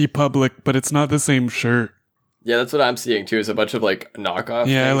on TeePublic, but it's not the same shirt. Yeah, that's what I'm seeing too, is a bunch of like knockoff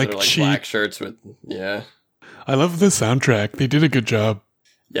yeah, things like, that are, like cheap black shirts with, yeah. I love the soundtrack. They did a good job.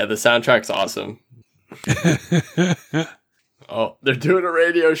 Yeah, the soundtrack's awesome. Oh, they're doing a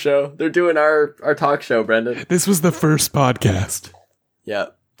radio show. They're doing our talk show, Brendan. This was the first podcast. Yeah.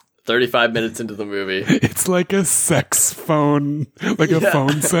 35 minutes into the movie. It's like a sex phone, like a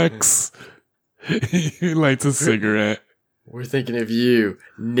phone sex. He lights a cigarette. We're thinking of you,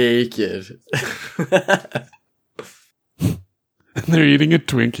 naked. And they're eating a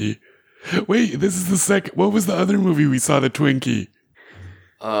Twinkie. Wait, this is the second. What was the other movie we saw the Twinkie?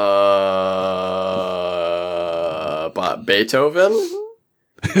 Beethoven?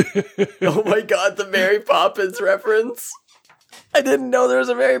 Oh my god, the Mary Poppins reference. I didn't know there was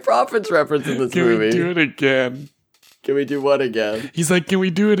a Mary Poppins reference in this Can movie. we do it again? Can we do what again? He's like, can we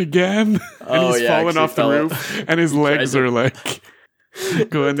do it again? And Oh, he's yeah, falling 'cause he off the fell roof, and his legs to- are like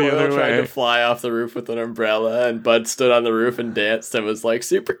going the Doyle other tried way. to fly off the roof with an umbrella, and Bud stood on the roof and danced and was like,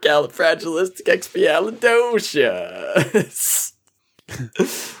 supercalifragilisticexpialidocious.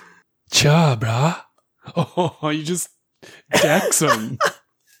 Cha, brah. Oh, you just decks him.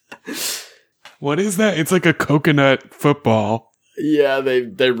 What is that? It's like a coconut football. Yeah, they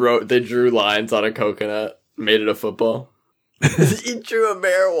drew lines on a coconut, made it a football. He drew a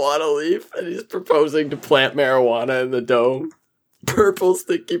marijuana leaf, and he's proposing to plant marijuana in the dome. Purple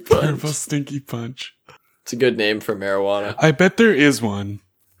Stinky Punch. Purple Stinky Punch. It's a good name for marijuana. I bet there is one.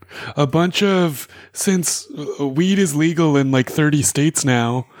 A bunch of, since weed is legal in like 30 states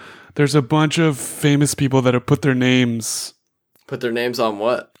now, there's a bunch of famous people that have put their names Put their names on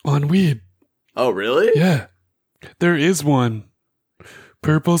what? on weed. Oh, really? Yeah. There is one.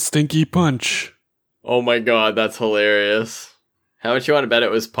 Purple Stinky Punch. Oh my god, that's hilarious. How much you want to bet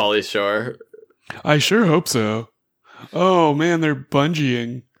it was Pauly Shore? I sure hope so. Oh man, they're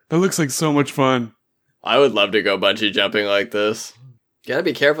bungeeing. That looks like so much fun. I would love to go bungee jumping like this. Gotta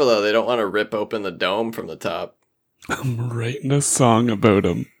be careful though, they don't want to rip open the dome from the top. I'm writing a song about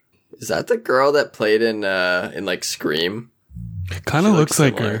him. Is that the girl that played in like Scream? Kind She of looks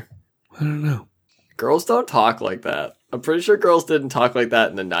like similar. her. I don't know. Girls don't talk like that. I'm pretty sure girls didn't talk like that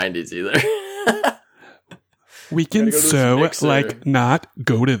in the 90s either. We can Gotta go to this so mixer. like not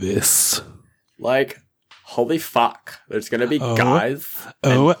go to this. Like, holy fuck. There's gonna be Oh. guys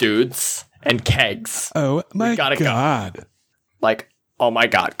Oh. and dudes and kegs. Oh my gotta go. god. Like, oh my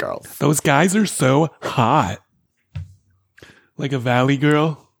god, girls. Those guys are so hot. Like a valley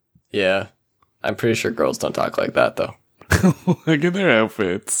girl. Yeah. I'm pretty sure girls don't talk like that though. Look at their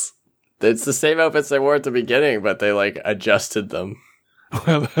outfits. It's the same outfits they wore at the beginning, but they like adjusted them.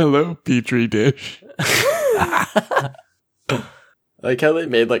 Well, hello, Petri dish. Like how they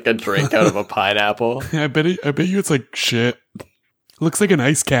made like a drink out of a pineapple. I bet you it's like shit. Looks like an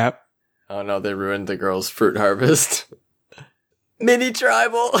ice cap. Oh no, they ruined the girls' fruit harvest. Mini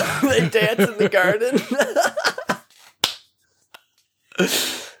tribal. They dance in the garden.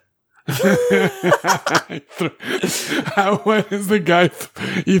 What is the guy?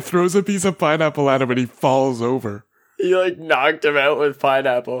 He throws a piece of pineapple at him and he falls over. You like knocked him out with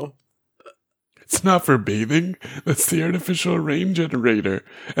pineapple. It's not for bathing. That's the artificial rain generator.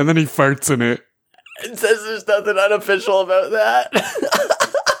 And then he farts in it. It says there's nothing unofficial about that.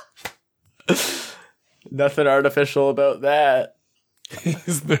 Nothing artificial about that.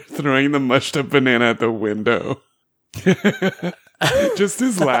 They're throwing the mushed up banana at the window. Just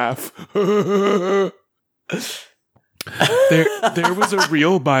his laugh. there was a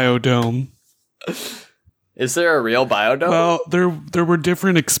real biodome. Is there a real biodome? Well, there were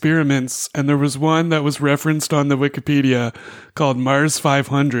different experiments, and there was one that was referenced on the Wikipedia called Mars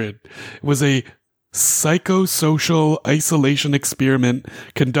 500. It was a psychosocial isolation experiment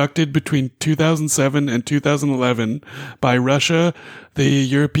conducted between 2007 and 2011 by Russia, the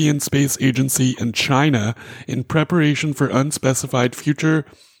European Space Agency, and China in preparation for unspecified future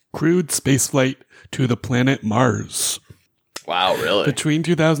crewed spaceflight to the planet Mars. Wow, really? Between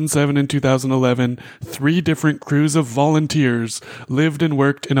 2007 and 2011, 3 different crews of volunteers lived and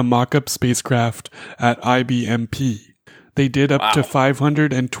worked in a mock-up spacecraft at IBMP. They did up to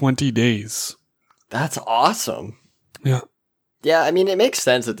 520 days. That's awesome. Yeah. Yeah, I mean, it makes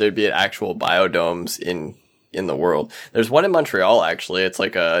sense that there'd be actual biodomes in the world. There's one in Montreal, actually. It's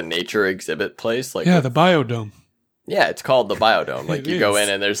like a nature exhibit place. Like, Yeah, the biodome. yeah, it's called the Biodome. Like, It you go is.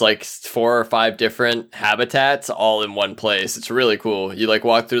 in and there's like 4 or 5 different habitats all in one place. It's really cool. You like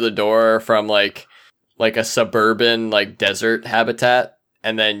walk through the door from like a suburban like desert habitat,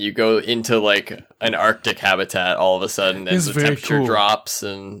 and then you go into like an Arctic habitat all of a sudden, and It's the very temperature cool. drops,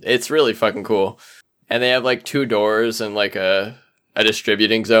 and it's really fucking cool. And they have like 2 doors and like a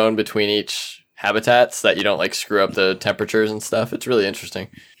distributing zone between each habitats that you don't like screw up the temperatures and stuff. It's really interesting.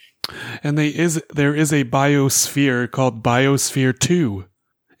 And there is a biosphere called Biosphere 2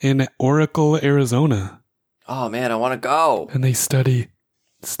 in Oracle, Arizona. Oh man, I want to go. And they study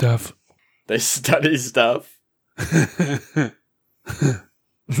stuff. They study stuff.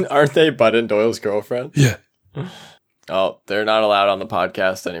 Aren't they Bud and Doyle's girlfriend? Yeah. Oh, they're not allowed on the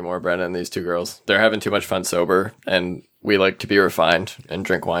podcast anymore, Brennan, these 2 girls. They're having too much fun sober, and we like to be refined and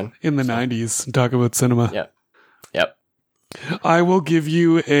drink wine. In the 90s, talk about cinema. Yeah. Yep. I will give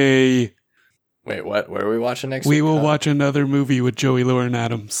you a... Wait, what? What are we watching next week? We will watch another movie with Joey Lauren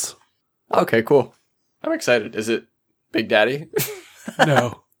Adams. Okay, cool. I'm excited. Is it Big Daddy?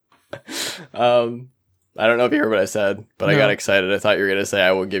 No. I don't know if you heard what I said, but I No. got excited. I thought you were going to say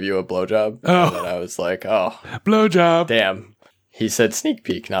I will give you a blowjob. Oh. And then I was like, oh, Blowjob. damn. He said sneak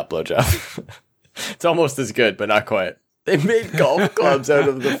peek, not blowjob. It's almost as good, but not quite. They made golf clubs out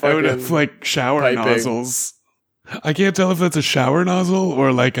of the Out fucking... of like shower piping. nozzles. I can't tell if that's a shower nozzle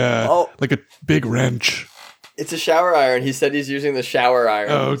or like a big wrench. It's a shower iron. He said he's using the shower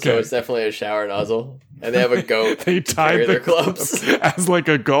iron. Oh, okay. So it's definitely a shower nozzle. And they have a goat. They to carry tied their the clubs. as like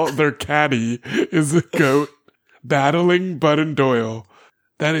a goat. Their caddy is a goat battling Bud and Doyle.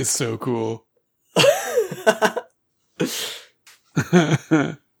 That is so cool.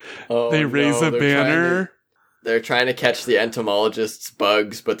 Oh, They raise no, a they're banner. They're trying to catch the entomologist's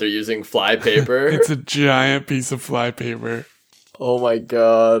bugs, but they're using fly paper. It's a giant piece of fly paper. Oh my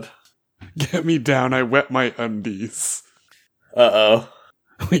god. Get me down. I wet my undies. Uh-oh.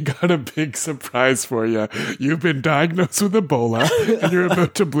 We got a big surprise for you. You've been diagnosed with Ebola and you're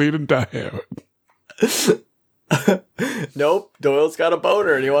about to bleed and die out. Nope. Doyle's got a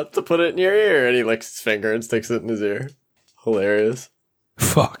boner and he wants to put it in your ear. And he licks his finger and sticks it in his ear. Hilarious.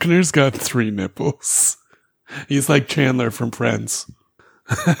 Faulkner's got 3 nipples. He's like Chandler from Friends.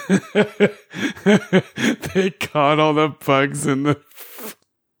 They caught all the bugs in the...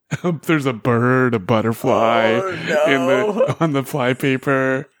 There's a bird, a butterfly on the fly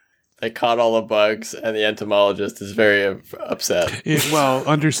paper. They caught all the bugs and the entomologist is very upset. Well,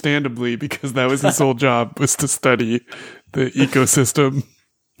 understandably, because that was his whole job, was to study the ecosystem.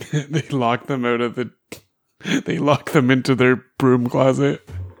 They locked them they locked them into their broom closet.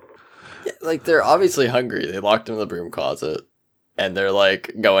 Yeah, like, they're obviously hungry. They locked him in the broom closet and they're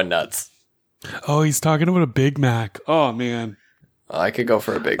like going nuts. Oh, he's talking about a Big Mac. Oh, man. I could go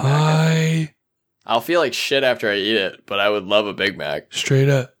for a Big Mac. I I'll feel like shit after I eat it, but I would love a Big Mac. Straight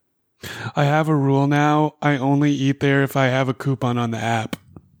up. I have a rule now. I only eat there if I have a coupon on the app.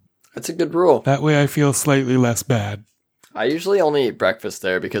 That's a good rule. That way I feel slightly less bad. I usually only eat breakfast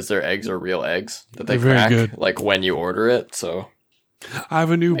there because their eggs are real eggs that they They're very crack, good. like when you order it. So, I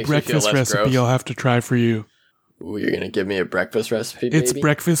have a new Makes me feel breakfast less recipe gross. I'll have to try for you. ooh, you're gonna give me a breakfast recipe, baby? It's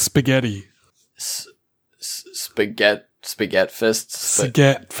breakfast spaghetti. Spaghetti fists.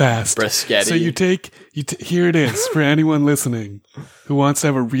 Spaghetti fast. Brischetti. So here it is for anyone listening who wants to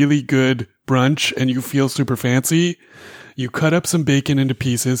have a really good brunch and you feel super fancy. You cut up some bacon into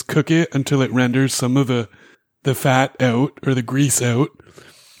pieces, cook it until it renders some of the fat out or the grease out.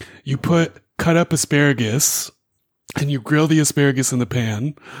 You cut up asparagus and you grill the asparagus in the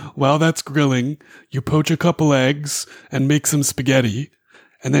pan. While that's grilling, you poach a couple eggs and make some spaghetti.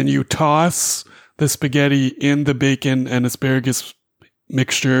 And then you toss the spaghetti in the bacon and asparagus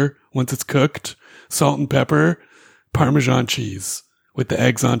mixture once it's cooked, salt and pepper, Parmesan cheese with the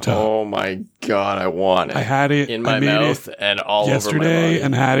eggs on top. Oh my god, I want it. I had it in my I made mouth it and all yesterday over my body.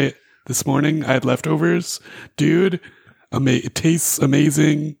 and had it this morning. I had leftovers. Dude, it tastes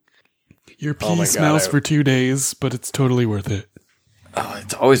amazing. Your pee Oh my God, smells for 2 days, but it's totally worth it. Oh,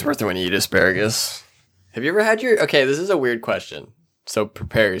 it's always worth it when you eat asparagus. Have you ever had your... Okay, this is a weird question. So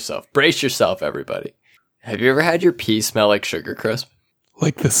prepare yourself. Brace yourself, everybody. Have you ever had your pee smell like Sugar Crisp?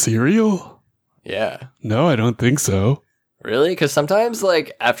 Like the cereal? Yeah. No, I don't think so. Really? Because sometimes,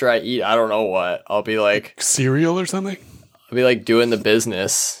 like, after I eat, I don't know what, I'll be like Cereal or something? doing the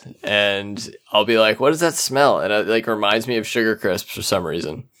business, and I'll be like, what does that smell? And it, like, reminds me of Sugar Crisps for some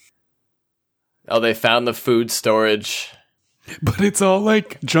reason. Oh, they found the food storage. But it's all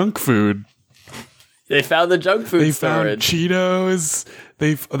like junk food. They found the junk food They storage. found Cheetos.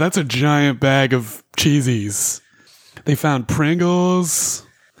 That's a giant bag of cheesies. They found Pringles.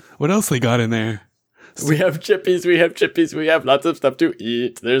 What else they got in there? We have chippies, we have lots of stuff to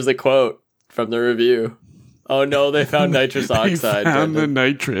eat. There's the quote from the review. Oh no, they found nitrous They oxide. found the Brendan.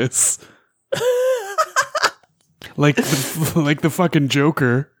 nitrous. like the fucking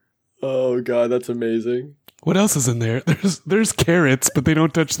Joker. Oh god, that's amazing. What else is in there? There's carrots, but they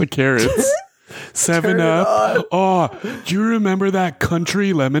don't touch the carrots. 7 Turn it Up. on. Oh, do you remember that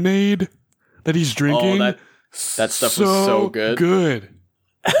country lemonade that he's drinking? Oh, that stuff was so good. Good.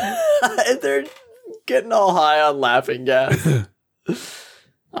 They're getting all high on laughing gas.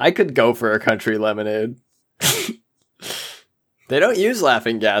 I could go for a country lemonade. They don't use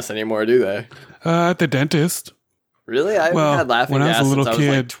laughing gas anymore, do they? At the dentist. Really? I haven't had laughing when I was gas a little since I was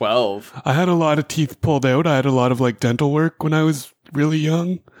like kid, 12. I had a lot of teeth pulled out. I had a lot of like dental work when I was really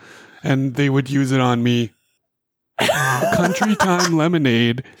young, and they would use it on me. Country Time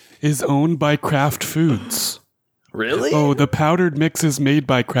Lemonade is owned by Kraft Foods. Really? Oh, the powdered mix is made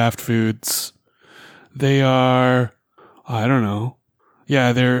by Kraft Foods. They are, I don't know.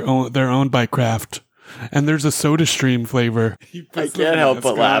 Yeah, they're owned by Kraft. And there's a Soda Stream flavor. I can't help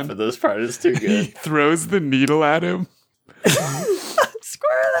but laugh at this part. It's too He good. throws the needle at him. Squirrely!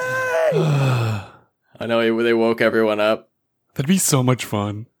 I know they woke everyone up. That'd be so much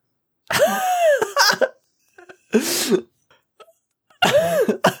fun.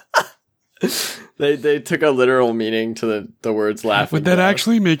 They took a literal meaning to the words laughing. Would that gas.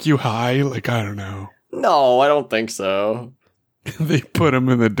 actually make you high? Like, I don't know. No, I don't think so. They put him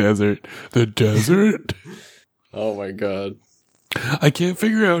in the desert. The desert? Oh my god. I can't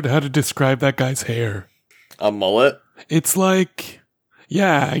figure out how to describe that guy's hair. A mullet? It's like,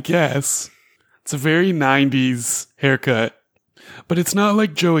 yeah, I guess. It's a very 90s haircut. But it's not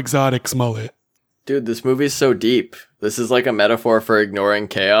like Joe Exotic's mullet. Dude, this movie's so deep. This is like a metaphor for ignoring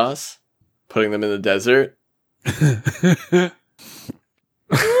chaos. Putting them in the desert.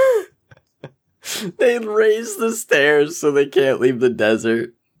 They raise the stairs so they can't leave the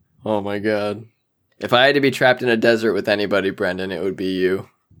desert. Oh my god. If I had to be trapped in a desert with anybody, Brendan, it would be you.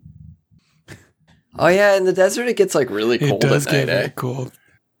 Oh yeah, in the desert it gets like really cold It does at night, get really cold.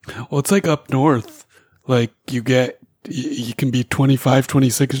 Well, it's like up north. Like you can be 25,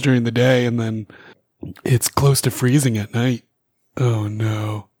 26 during the day and then it's close to freezing at night. Oh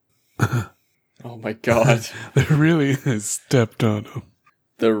no. Oh my god. They really stepped on them.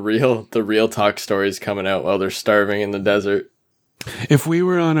 The real talk stories coming out while they're starving in the desert. If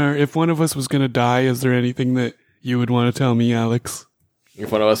one of us was going to die, is there anything that you would want to tell me, Alex?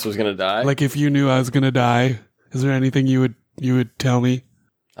 If one of us was gonna die? Like if you knew I was going to die, is there anything you would tell me?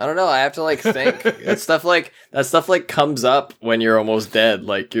 I don't know. I have to like think. that stuff like comes up when you're almost dead.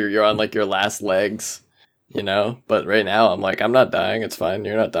 Like you're on like your last legs, you know? But right now I'm like, I'm not dying. It's fine.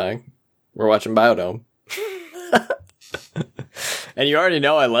 You're not dying. We're watching Biodome. And you already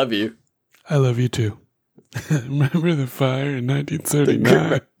know I love you. I love you too. Remember the fire in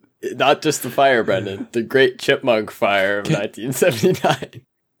 1979? Not just the fire, Brendan. The Great Chipmunk Fire of 1979.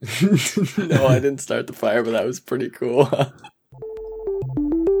 No, I didn't start the fire, but that was pretty cool.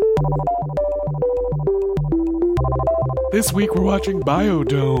 This week we're watching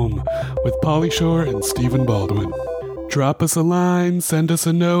Biodome with Pauly Shore and Stephen Baldwin. Drop us a line, send us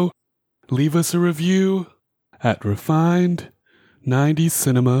a note, leave us a review at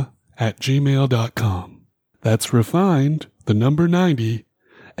refined90cinema@gmail.com. That's refined, the number 90,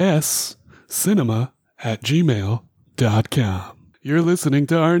 cinema@gmail.com. You're listening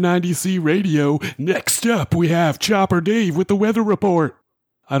to R90C Radio. Next up, we have Chopper Dave with the weather report.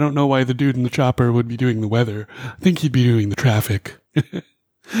 I don't know why the dude in the chopper would be doing the weather. I think he'd be doing the traffic.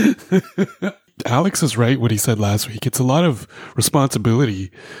 Alex is right what he said last week. It's a lot of responsibility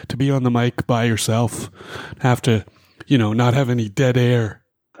to be on the mic by yourself. Have to, not have any dead air.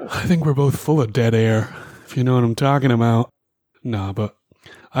 I think we're both full of dead air, if you know what I'm talking about. Nah, but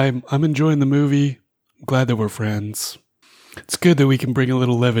I'm enjoying the movie. I'm glad that we're friends. It's good that we can bring a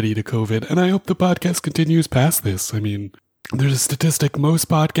little levity to COVID, and I hope the podcast continues past this. I mean, there's a statistic, most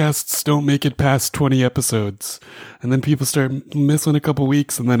podcasts don't make it past 20 episodes, and then people start missing a couple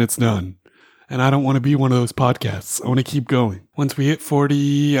weeks, and then it's done. And I don't want to be one of those podcasts. I want to keep going. Once we hit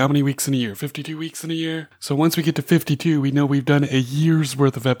 40, how many weeks in a year? 52 weeks in a year? So once we get to 52, we know we've done a year's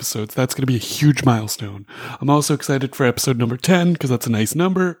worth of episodes. That's going to be a huge milestone. I'm also excited for episode number 10, because that's a nice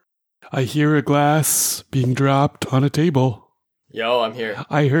number. I hear a glass being dropped on a table. Yo, I'm here.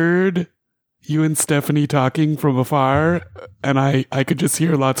 I heard you and Stephanie talking from afar, and I could just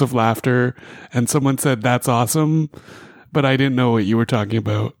hear lots of laughter, and someone said, "That's awesome," but I didn't know what you were talking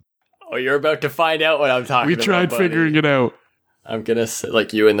about. Oh, you're about to find out what I'm talking about. We tried figuring it out. I'm gonna say,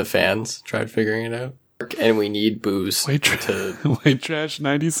 like you and the fans tried figuring it out. And we need booze White Trash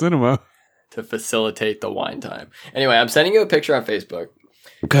 90 Cinema to facilitate the wine time. Anyway, I'm sending you a picture on Facebook.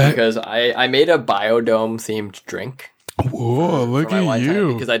 Okay. Because I made a Biodome themed drink. Whoa, look at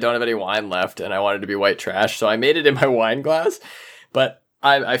you. Because I don't have any wine left and I wanted to be white trash. So I made it in my wine glass. But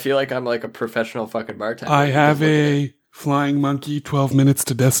I feel like I'm like a professional fucking bartender. I have a Flying Monkey 12 Minutes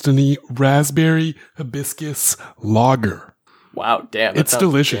to Destiny Raspberry Hibiscus Lager. Wow, damn. It's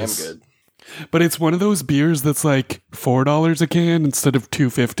delicious. Damn good. But it's one of those beers that's like $4 a can instead of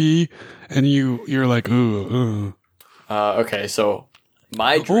 $2.50. And you're like, ooh. Okay, so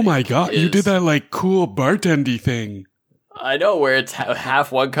my drink oh my god, you did that like cool bartendy thing. I know, where it's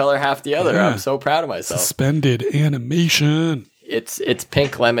half one color, half the other. Yeah. I'm so proud of myself. Suspended animation. It's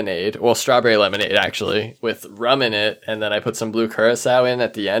pink lemonade. Well, strawberry lemonade, actually, with rum in it. And then I put some blue curacao in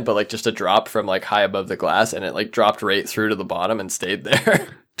at the end, but like just a drop from like high above the glass. And it like dropped right through to the bottom and stayed there.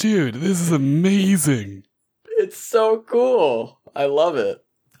 Dude, this is amazing. It's so cool. I love it.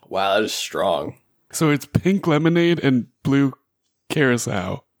 Wow, that is strong. So it's pink lemonade and blue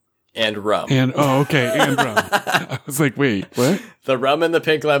curacao. And rum. And and rum. I was like, wait, what? The rum and the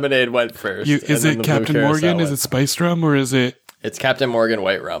pink lemonade went first. Is it Captain Morgan? Is it spiced rum or is it? It's Captain Morgan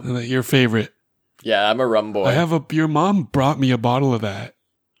white rum. Your favorite? Yeah, I'm a rum boy. Your mom brought me a bottle of that.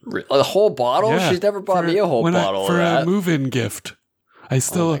 A whole bottle? Yeah, She's never bought me a whole bottle of that. For a move-in gift. I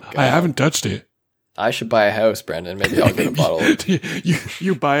haven't touched it. I should buy a house, Brendan. Maybe I'll get a bottle.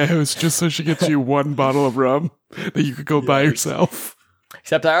 You buy a house just so she gets you one bottle of rum that you could go buy yourself.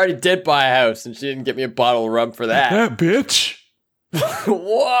 Except I already did buy a house, and she didn't get me a bottle of rum for that. That bitch.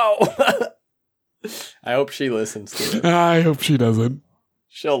 Whoa. I hope she listens to it. I hope she doesn't.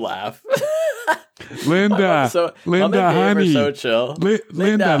 She'll laugh. Linda, honey. So chill.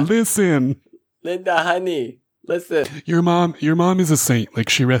 Linda, listen. Linda, honey, listen. Your mom is a saint. Like,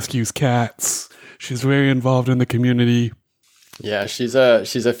 she rescues cats. She's very involved in the community. Yeah, she's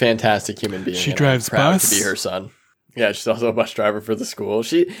a fantastic human being. She drives I'm proud bus to be her son. Yeah, she's also a bus driver for the school.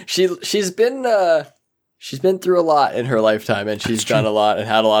 She's been through a lot in her lifetime, and she's done a lot and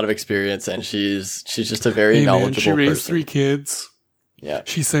had a lot of experience, and she's just a very knowledgeable person. She raised 3 kids. Yeah.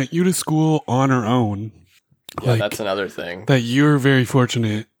 She sent you to school on her own. Yeah, that's another thing. That you're very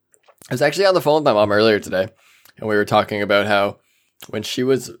fortunate. I was actually on the phone with my mom earlier today, and we were talking about how when she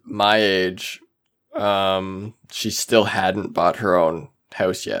was my age, she still hadn't bought her own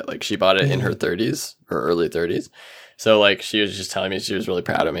house yet. Like, she bought it in her 30s or early 30s. So, like, she was just telling me she was really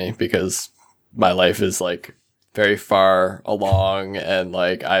proud of me because my life is, like, very far along, and,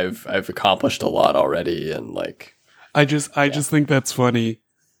 like, I've accomplished a lot already, and, like... I just think that's funny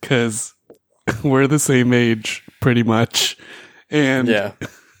because we're the same age pretty much. And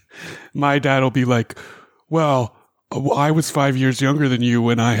my dad will be like, well, I was 5 years younger than you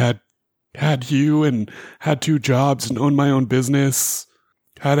when I had you and had 2 jobs and owned my own business,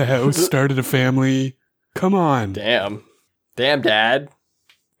 had a house, started a family. Come on. Damn, Dad.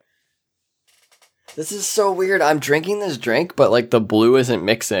 This is so weird. I'm drinking this drink, but, like, the blue isn't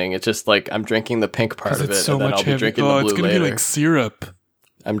mixing. It's just, like, I'm drinking the pink part of it, so and then I'll be drinking the blue it's gonna later. be like syrup.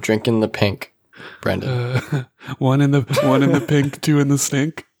 I'm drinking the pink, Brendan. One in the pink, 2 in the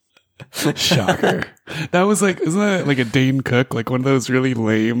stink. Shocker. That was like, isn't that like a Dane Cook? Like one of those really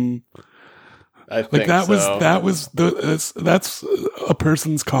lame. I think that's a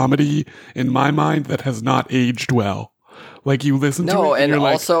person's comedy in my mind that has not aged well. Like, you listen to it and you're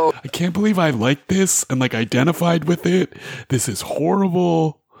also, like, I can't believe I like this and, like, identified with it. This is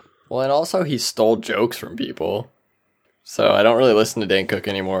horrible. Well, and also he stole jokes from people. So I don't really listen to Dane Cook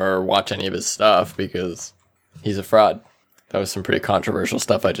anymore or watch any of his stuff because he's a fraud. That was some pretty controversial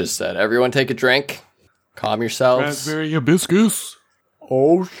stuff I just said. Everyone take a drink. Calm yourselves. Raspberry hibiscus.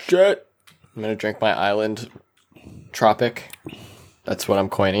 Oh, shit. I'm going to drink my Island Tropic. That's what I'm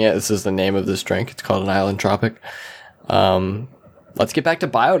coining it. This is the name of this drink. It's called an Island Tropic. Let's get back to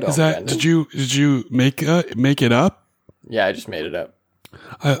Biodome. Is that, did you make it up? Yeah, I just made it up.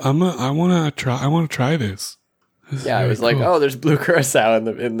 I want to try this. Yeah, I was cool. Like, oh, there's blue curacao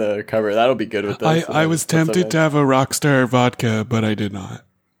in the cover. That'll be good with this. I was tempted to have a Rockstar vodka, but I did not.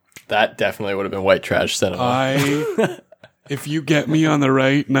 That definitely would have been white trash cinema. If you get me on the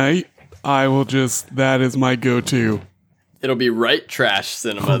right night, I will that is my go-to. It'll be right trash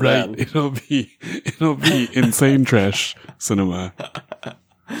cinema then. It'll be insane trash cinema.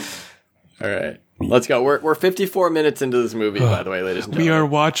 All right. Let's go. We're 54 minutes into this movie, by the way, ladies and gentlemen. We are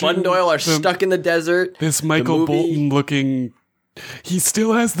watching. Bud and Doyle are stuck in the desert. This Michael Bolton looking. He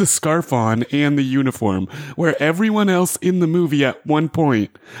still has the scarf on and the uniform, where everyone else in the movie at one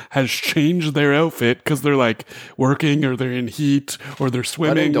point has changed their outfit because they're like working or they're in heat or they're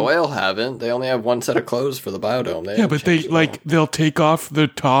swimming. Bud and Doyle haven't. They only have one set of clothes for the Biodome. They'll take off the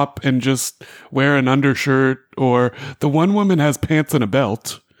top and just wear an undershirt, or the one woman has pants and a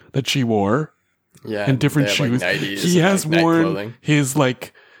belt that she wore. Yeah, and different shoes. He has worn his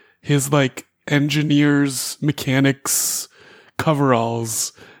engineers, mechanics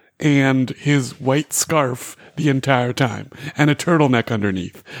coveralls and his white scarf the entire time, and a turtleneck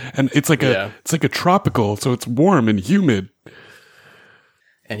underneath. And it's like a tropical, so it's warm and humid.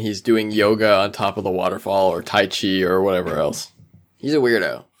 And he's doing yoga on top of the waterfall, or Tai Chi, or whatever else. He's a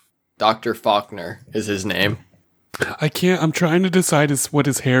weirdo. Dr. Faulkner is his name. I'm trying to decide what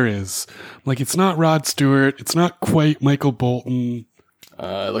his hair is. Like, it's not Rod Stewart. It's not quite Michael Bolton.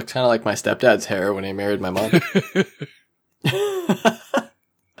 It looked kind of like my stepdad's hair when he married my mom.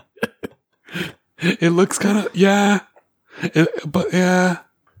 It looks kind of, yeah. But yeah.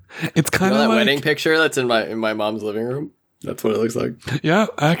 It's kind of that like... wedding picture that's in my mom's living room? That's what it looks like. Yeah,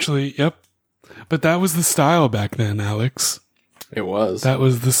 actually, yep. But that was the style back then, Alex. It was. That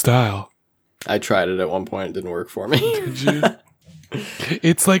was the style. I tried it at one point. It didn't work for me. Did you?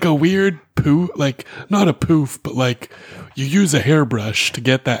 It's like a weird poof, like not a poof, but like you use a hairbrush to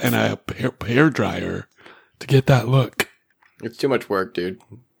get that and a hair dryer to get that look. It's too much work, dude.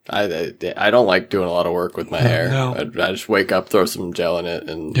 I don't like doing a lot of work with my hair. No. I just wake up, throw some gel in it,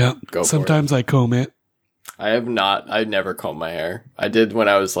 and go Sometimes for it. I comb it. I never comb my hair. I did when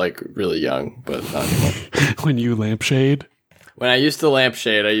I was like really young, but not anymore. When you lampshade. When I used to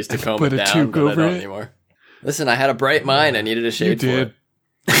lampshade, I used to comb Put it a down, toque but I over don't it? anymore. Listen, I had a bright mind. I needed a shade You for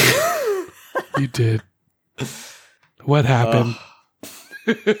it. You did. What happened?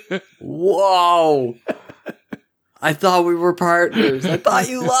 Whoa! I thought we were partners. I thought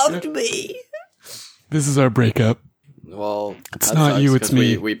you loved me. This is our breakup. Well, It's that not sucks you, it's 'cause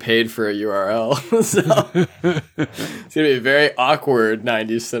me. We paid for a URL, so it's gonna be very awkward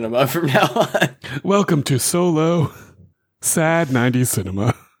 90s cinema from now on. Welcome to Solo. Sad 90s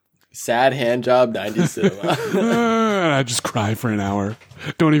cinema. Sad hand job 90s cinema. I just cry for an hour.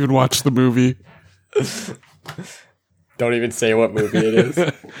 Don't even watch the movie. Don't even say what movie it is.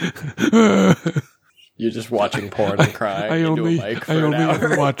 You're just watching porn and crying I into only, a mic for I an only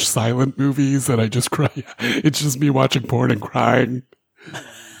hour. watch silent movies and I just cry. It's just me watching porn and crying.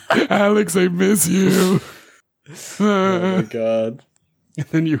 Alex, I miss you. Oh my god. And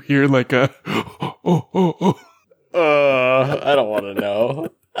then you hear like a, oh. I don't want to know.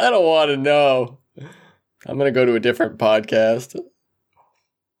 I don't want to know. I'm going to go to a different podcast.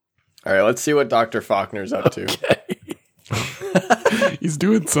 All right, let's see what Dr. Faulkner's up to. He's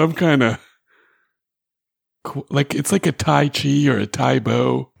doing some kind of, like, it's like a Tai Chi or a Tai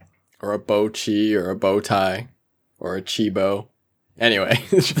Bo. Or a bow chi or a bow tie or a chibo. Anyway.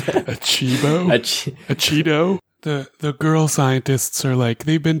 A Chibo? A Cheeto? The girl scientists are like,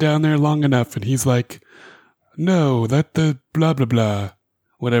 they've been down there long enough. And he's like, no, that the blah, blah, blah.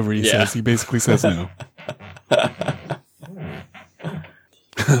 Whatever he says. He basically says no.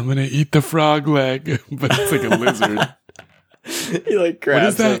 I'm going to eat the frog leg. But it's like a lizard. He like grabs What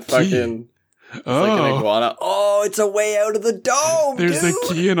is that a fucking... It's like an iguana. Oh, it's a way out of the dome, There's dude! a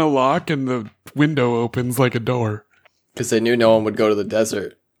key and a lock and the window opens like a door. Because they knew no one would go to the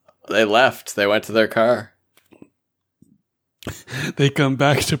desert. They left. They went to their car. They come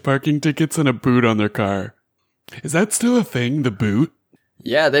back to parking tickets and a boot on their car. Is that still a thing, the boot?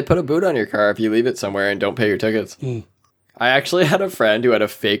 Yeah, they put a boot on your car if you leave it somewhere and don't pay your tickets. I actually had a friend who had a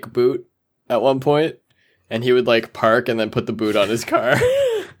fake boot at one point, and he would like park and then put the boot on his car.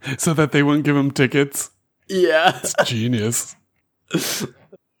 So that they wouldn't give him tickets? Yeah. It's genius.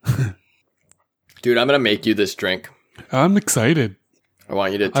 Dude, I'm going to make you this drink. I'm excited. I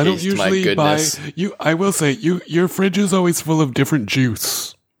want you to I don't taste my usually goodness. I will say, your fridge is always full of different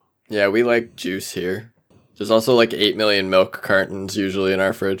juice. Yeah, we like juice here. There's also like 8 million milk cartons usually in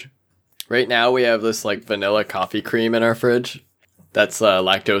our fridge. Right now we have this like vanilla coffee cream in our fridge. That's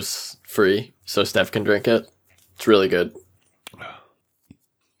lactose free, so Steph can drink it. It's really good.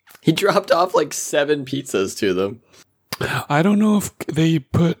 He dropped off like 7 pizzas to them. I don't know if they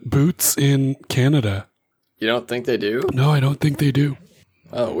put boots in Canada. You don't think they do? No, I don't think they do.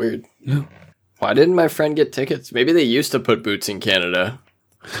 Oh, weird. No. Why didn't my friend get tickets? Maybe they used to put boots in Canada.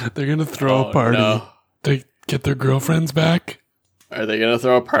 They're going to throw a party No. to get their girlfriends back. Are they going to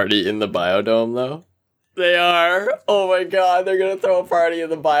throw a party in the Biodome, though? They are. Oh my god, they're going to throw a party in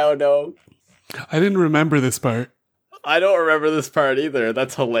the Biodome. I didn't remember this part. I don't remember this part either.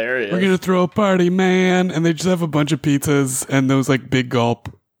 That's hilarious. We're going to throw a party, man. And they just have a bunch of pizzas and those like big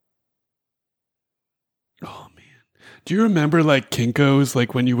gulp. Oh, man. Do you remember like Kinko's,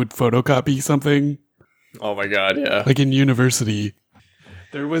 like when you would photocopy something? Oh my god, yeah. Like in university.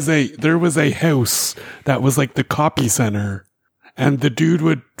 There was a house that was like the copy center. And the dude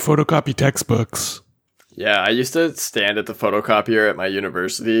would photocopy textbooks. Yeah, I used to stand at the photocopier at my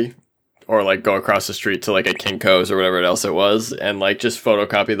university. Or like go across the street to like a Kinko's or whatever else it was. And like just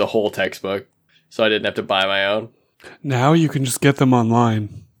photocopy the whole textbook. So I didn't have to buy my own. Now you can just get them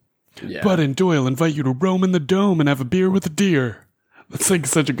online. Yeah. Bud and Doyle invite you to roam in the dome and have a beer with a deer. That's like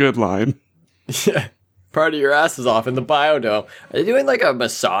such a good line. Yeah. Party your asses off in the Biodome. Are they doing like a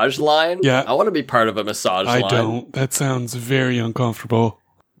massage line? Yeah. I want to be part of a massage line. I don't. That sounds very uncomfortable.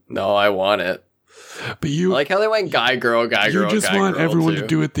 No, I want it. But I you like how they went guy, girl, you just guy, want girl, everyone too. to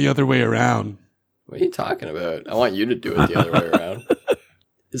do it the other way around. What are you talking about? I want you to do it the other way around.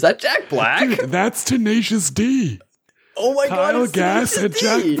 Is that Jack Black? Dude, that's Tenacious D. Oh my god, Kyle it's Gass and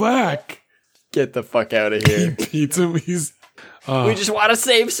Tenacious D. Jack Black. Get the fuck out of here. Beats him. He's We just want to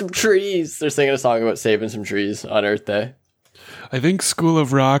save some trees. They're singing a song about saving some trees on Earth Day. I think School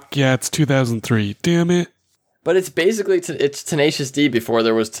of Rock. Yeah, it's 2003. Damn it. But it's basically, it's Tenacious D before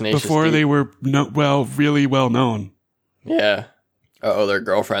there was Tenacious D. Before they were really well known. Yeah. Oh, their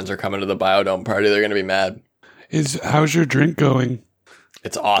girlfriends are coming to the Biodome party. They're going to be mad. How's your drink going?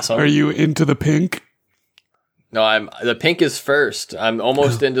 It's awesome. Are you into the pink? No, the pink is first. I'm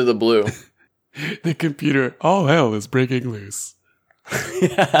almost into the blue. The computer, all hell is breaking loose.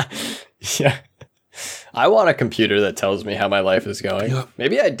 Yeah. I want a computer that tells me how my life is going. Yep.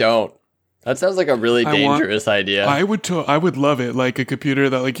 Maybe I don't. That sounds like a really dangerous idea. I would love it. Like a computer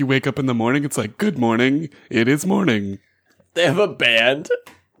that like you wake up in the morning, it's like, good morning, it is morning. They have a band.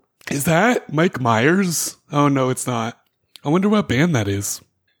 Is that Mike Myers? Oh no, it's not. I wonder what band that is.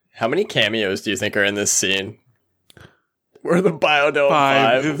 How many cameos do you think are in this scene? We're the Biodome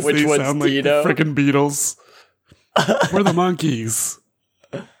 5. Which they one's sound like Tito? the frickin' Beatles. We're the Monkees.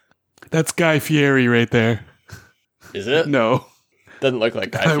 That's Guy Fieri right there. Is it? No. Doesn't look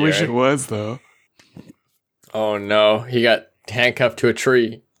like Guy I Fieri. wish it was, though. Oh no, he got handcuffed to a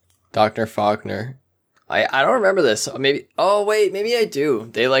tree. Dr. Faulkner. I don't remember this. Maybe. Oh wait, maybe I do.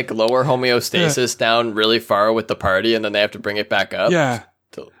 They like lower homeostasis down really far with the party, and then they have to bring it back up. Yeah.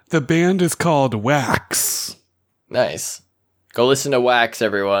 The band is called Wax. Nice. Go listen to Wax,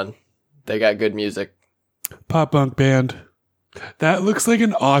 everyone. They got good music. Pop punk band. That looks like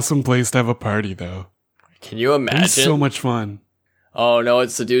an awesome place to have a party, though. Can you imagine? It's so much fun. Oh no,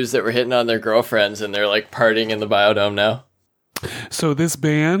 it's the dudes that were hitting on their girlfriends, and they're like partying in the Biodome now. So this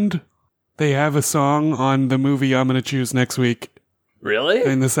band, they have a song on the movie I'm going to choose next week. Really?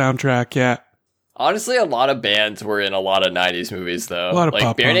 In the soundtrack, yeah. Honestly, a lot of bands were in a lot of 90s movies, though. A lot of like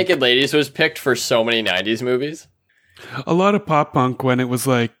pop Bare punk. Naked Ladies was picked for so many 90s movies. A lot of pop punk when it was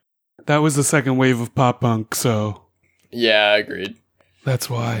like, that was the second wave of pop punk, so Yeah, agreed. that's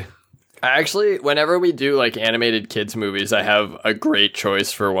why. I actually, whenever we do like animated kids movies, I have a great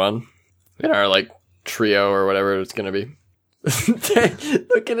choice for one in our like trio or whatever it's gonna be.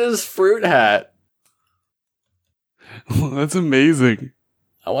 Look at his fruit hat. That's amazing.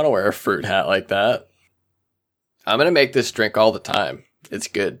 I want to wear a fruit hat like that. I'm gonna make this drink all the time. It's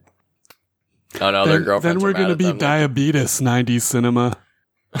good. Oh no, their Then girlfriends. we're going to be diabetes 90s cinema.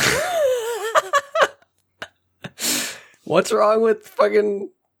 What's wrong with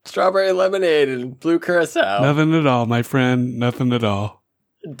fucking strawberry lemonade and blue curacao? Nothing at all, my friend. Nothing at all.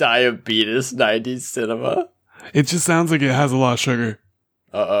 Diabetes 90s cinema. It just sounds like it has a lot of sugar.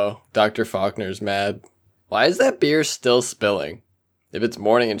 Uh-oh. Dr. Faulkner's mad. Why is that beer still spilling? If it's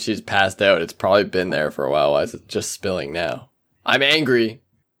morning and she's passed out, it's probably been there for a while. Why is it just spilling now? I'm angry.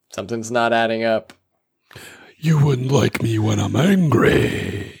 Something's not adding up. You wouldn't like me when I'm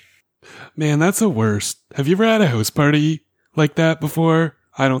angry. Man, that's the worst. Have you ever had a house party like that before?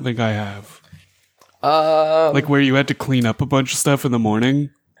 I don't think I have. Like where you had to clean up a bunch of stuff in the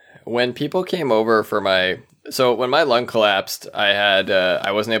morning? When people came over for so when my lung collapsed,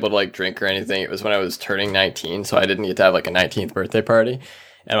 I wasn't able to like drink or anything. It was when I was turning 19, so I didn't get to have like a 19th birthday party.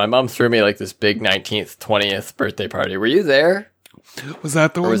 And my mom threw me like this big 19th, 20th birthday party. Were you there? Was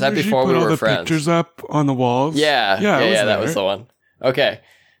that the one was that where she before put we all were the friends? pictures up on the walls? Yeah, that was the one. Okay,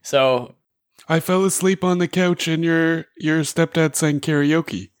 so I fell asleep on the couch and your stepdad sang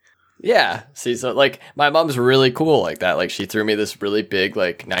karaoke. yeah, see, so like my mom's really cool like that. Like she threw me this really big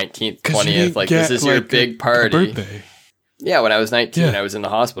like 19th, 20th, like this is your big party. A birthday. Yeah, when I was 19, Yeah. I was in the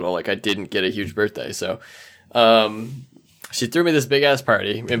hospital. Like I didn't get a huge birthday, so she threw me this big ass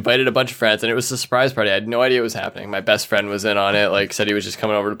party, invited a bunch of friends, and it was a surprise party. I had no idea what was happening. My best friend was in on it, like said he was just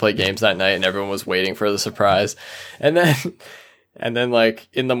coming over to play games that night, and everyone was waiting for the surprise. And then like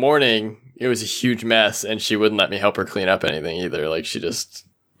in the morning, it was a huge mess, and she wouldn't let me help her clean up anything either. Like it was just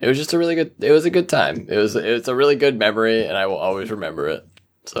it was a good time. It's a really good memory, and I will always remember it.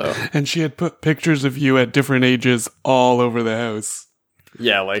 So And she had put pictures of you at different ages all over the house.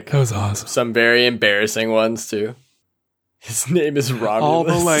 yeah, like That was awesome. some very embarrassing ones too. His name is Romulus. All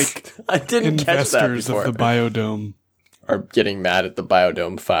the like I didn't catch that investors before. of the Biodome. Are getting mad at the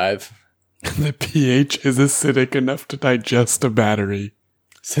Biodome 5. The pH is acidic enough to digest a battery.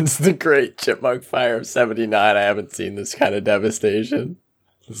 Since the Great Chipmunk Fire of 79, I haven't seen this kind of devastation.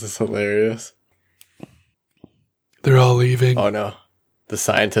 This is hilarious. They're all leaving. Oh no. The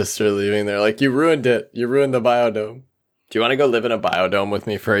scientists are leaving. They're like, you ruined it. You ruined the biodome. Do you want to go live in a biodome with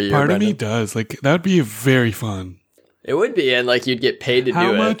me for a year, Part of me Brendan? does. Like, that would be very fun. It would be, and like you'd get paid to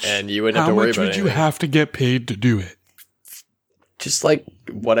do it, and you wouldn't have to worry about How much would you anything. have to get paid to do it? Just like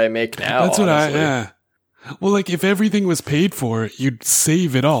what I make now, That's honestly. yeah. Well, like, if everything was paid for, you'd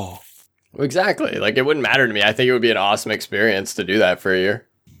save it all. Exactly. Like, it wouldn't matter to me. I think it would be an awesome experience to do that for a year.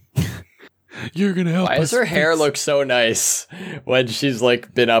 You're gonna help Why us does her hair fix- look so nice when she's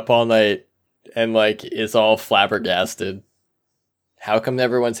like been up all night and like is all flabbergasted? How come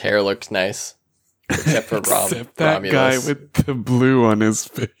everyone's hair looks nice? except for Except that Romulus. guy with the blue on his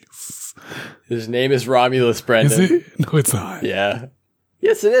face. His name is Romulus, Brendan. Is it? No, it's not. Yeah.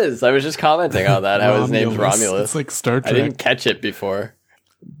 Yes, it is. I was just commenting on that, how his name's Romulus. It's like Star I Trek. didn't catch it before.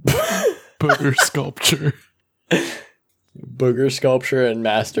 Booger sculpture. Booger sculpture and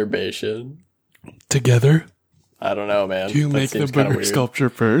masturbation. Together? I don't know, man. Do you That make the seems kinda booger weird. sculpture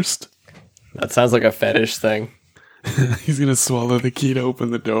first? That sounds like a fetish thing. He's gonna swallow the key to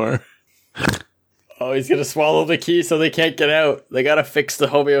open the door. Oh, he's gonna swallow the key so they can't get out. They gotta fix the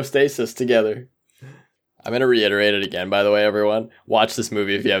homeostasis together. I'm gonna reiterate it again, by the way, everyone. Watch this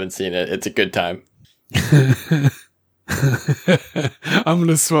movie if you haven't seen it. It's a good time. I'm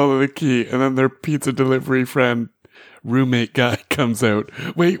gonna swallow the key, and then their pizza delivery friend, roommate guy comes out.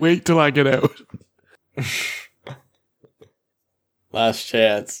 Wait till I get out. Last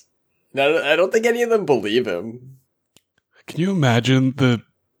chance. No, I don't think any of them believe him. Can you imagine that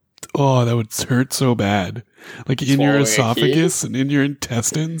would hurt so bad. Like in your Swallowing a esophagus and in your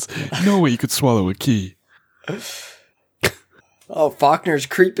intestines. No way you could swallow a key. Oh, Faulkner's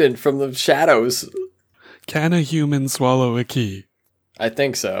creeping from the shadows. Can a human swallow a key? I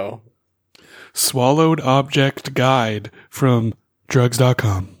think so. Swallowed object guide from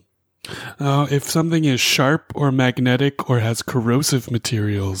drugs.com. If something is sharp or magnetic or has corrosive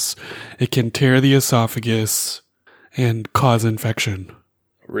materials, it can tear the esophagus and cause infection.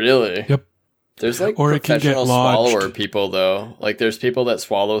 Really? Yep. There's like Or it can get professional lodged. swallower people though. Like there's people that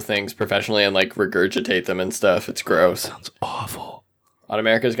swallow things professionally and like regurgitate them and stuff. It's gross. Sounds awful. On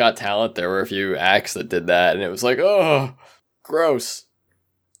America's Got Talent, there were a few acts that did that, and it was like, oh, gross.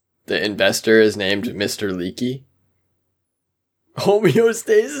 The investor is named Mr. Leaky.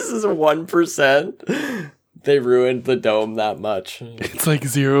 Homeostasis is 1%. They ruined the dome that much. It's like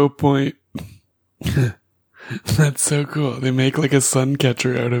 0 point. That's so cool. They make like a sun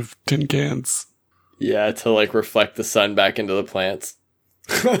catcher out of tin cans. Yeah, to like reflect the sun back into the plants.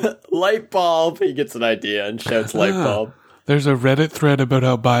 Light bulb. He gets an idea and shouts light bulb. There's a Reddit thread about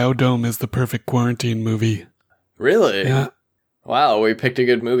how Biodome is the perfect quarantine movie. Really? Yeah. Wow, we picked a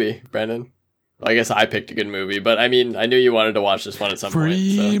good movie, Brendan. Well, I guess I picked a good movie, but I mean, I knew you wanted to watch this one at some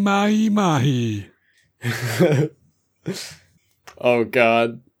Free point. mahi mahi. So. Oh,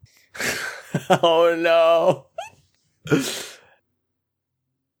 God. Oh, no.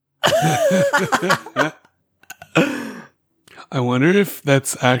 I wonder if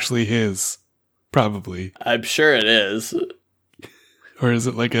that's actually his. Probably. I'm sure it is. Or is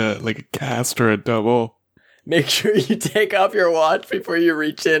it like a cast or a double? Make sure you take off your watch before you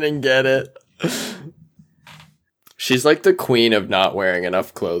reach in and get it. She's like the queen of not wearing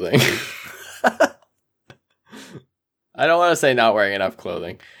enough clothing. I don't want to say not wearing enough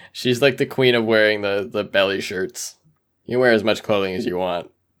clothing. She's like the queen of wearing the belly shirts. You wear as much clothing as you want.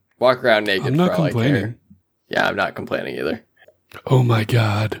 Walk around naked I'm not for all I care. complaining. Yeah, I'm not complaining either. Oh my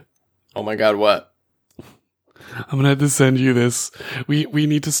god. Oh my god, what? I'm gonna have to send you this. We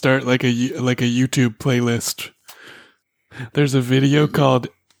need to start like a YouTube playlist. There's a video called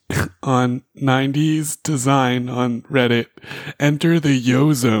on 90s design on Reddit. Enter the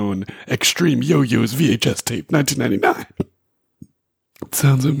Yo Zone. Extreme Yo-Yos VHS tape 1999. It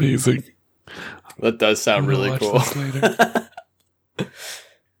sounds amazing. That does sound I'm gonna really watch cool. this later.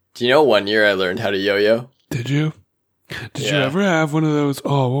 Do you know one year I learned how to yo-yo? Did you? Did you Yeah. ever have one of those?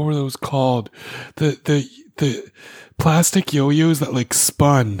 Oh, what were those called? The plastic yo-yos that like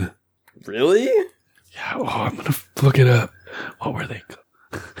spun. Really? Yeah. Oh, I'm gonna look it up. What were they called?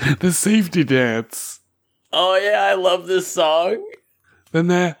 The safety dance. Oh yeah, I love this song. Then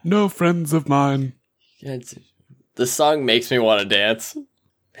they're no friends of mine. Yeah, this song makes me want to dance.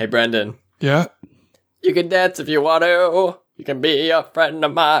 Hey Brendan, Yeah. you can dance if you want to. You can be a friend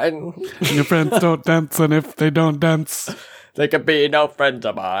of mine. Your friends don't dance, and if they don't dance, They can be no friends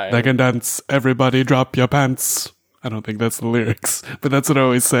of mine. they can dance. Everybody drop your pants. I don't think that's the lyrics, but that's what I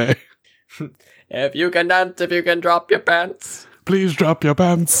always say. If you can dance, if you can drop your pants. Please drop your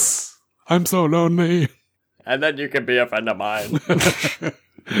pants. I'm so lonely. And then you can be a friend of mine.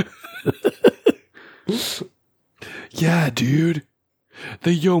 Yeah, dude.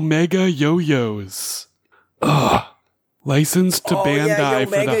 The Yomega Yo-Yos. Ugh. Licensed to Oh, yeah, Bandai for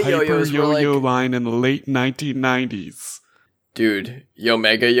the Yomega Hyper Yo-Yos were Yo-Yo like- line in the late 1990s. Dude,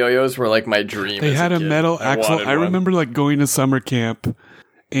 Yomega yo-yos were like my dream. They as had a kid. metal axle. wanted I one. remember like going to summer camp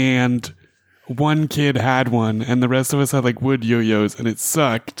and one kid had one and the rest of us had like wood yo-yos and it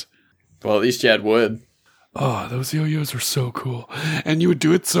sucked. Well, at least you had wood. Oh, those yo-yos were so cool. And you would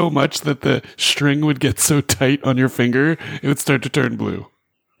do it so much that the string would get so tight on your finger, it would start to turn blue.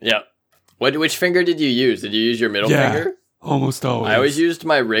 Yeah. Which finger did you use? Did you use your middle Yeah. finger? Almost always. I always used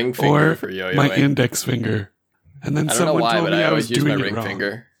my ring finger or for yo-yoing. my index finger. And then I don't know someone why, told but me I I always was use my doing it ring wrong.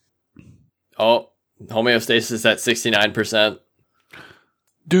 finger. Oh, homeostasis at 69%.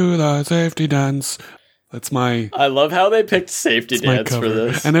 Do the safety dance. That's my I love how they picked safety that's my dance cover. for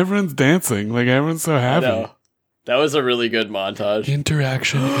this. And everyone's dancing. Like, everyone's so I happy. know. That was a really good montage.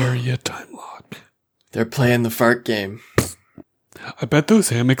 Interaction area time lock. They're playing the fart game. I bet those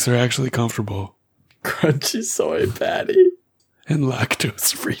hammocks are actually comfortable. Crunchy soy patty. And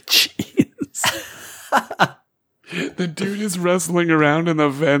lactose-free cheese. The dude is wrestling around in the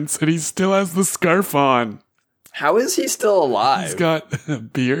vents and he still has the scarf on. How is he still alive? He's got a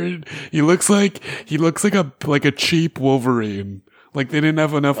beard. He looks like a cheap Wolverine. Like they didn't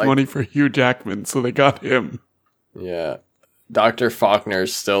have enough money for Hugh Jackman, so they got him. Yeah. Dr.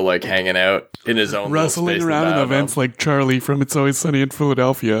 Faulkner's still like hanging out in his own Wrestling little space around in the vents like Charlie from It's Always Sunny in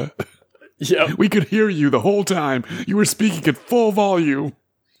Philadelphia. Yep. We could hear you the whole time. You were speaking at full volume.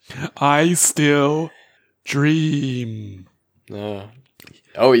 I still dream.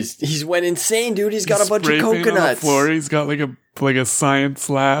 Oh, he's went insane, dude. He's got a bunch of Spray paint on the coconuts. floor. He's got like a science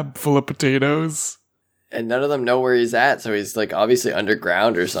lab full of potatoes. And none of them know where he's at, so he's like obviously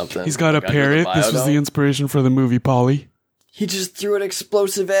underground or something. He's got like a parrot. This was the inspiration for the movie Polly. He just threw an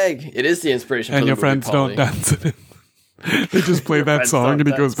explosive egg. It is the inspiration And for the your movie friends Polly. don't dance it. They just play that friends song don't and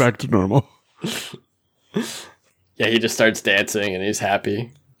he goes dance. back to normal. Yeah, he just starts dancing and he's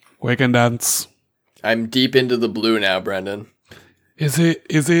happy. Wake and dance. I'm deep into the blue now, Brendan. Is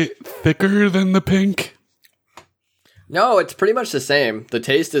it thicker than the pink? No, it's pretty much the same. The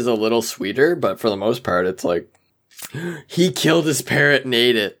taste is a little sweeter, but for the most part, it's like he killed his parrot and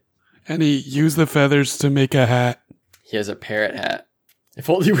ate it. And he used the feathers to make a hat. He has a parrot hat. If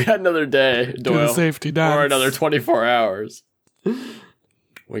only we had another day, Do Doyle. the safety dance. Or another 24 hours.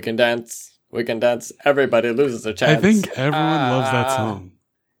 We can dance. We can dance. Everybody loses a chance. I think everyone loves that song.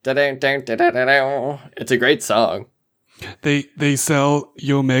 It's a great song. They sell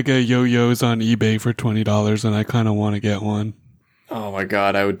Yomega yo-yos on eBay for $20 and I kind of want to get one. Oh my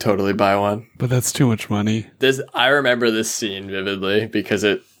god, I would totally buy one. But that's too much money. I remember this scene vividly because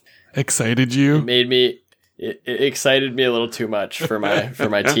it Excited you? made me it excited me a little too much for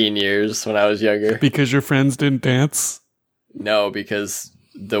my teen years when I was younger. Because your friends didn't dance? No, because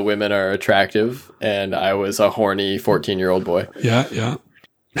the women are attractive and I was a horny 14-year-old boy. Yeah.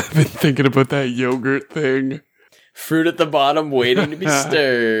 I've been thinking about that yogurt thing. Fruit at the bottom waiting to be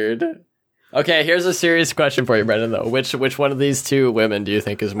stirred. Okay, here's a serious question for you, Brendan, though. Which one of these two women do you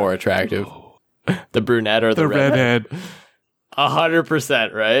think is more attractive? The brunette or the redhead?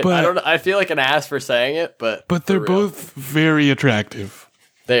 100%, right? But- I feel like an ass for saying it, but They're for real. both very attractive.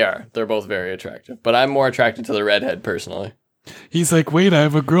 They are. They're both very attractive. But I'm more attracted to the redhead, personally. He's like, wait, I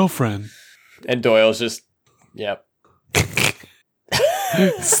have a girlfriend. And Doyle's just, yep.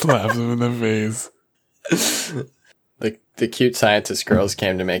 Slaps him in the face. The cute scientist girls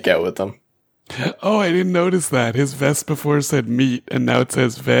came to make out with them. Oh, I didn't notice that. His vest before said meat, and now it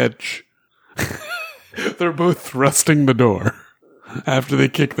says veg. They're both thrusting the door after they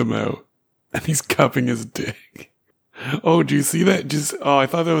kick them out. And he's cupping his dick. Oh, do you see that? I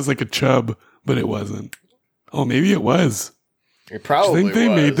thought that was like a chub, but it wasn't. Oh, maybe it was. It Do you probably think they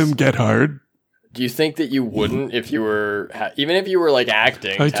was. made them get hard? Do you think that you wouldn't if you were, even if you were like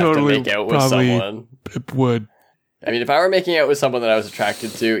acting to I have totally to make out with probably- someone? It would. I mean, if I were making out with someone that I was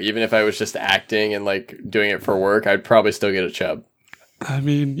attracted to, even if I was just acting and like doing it for work, I'd probably still get a chub. I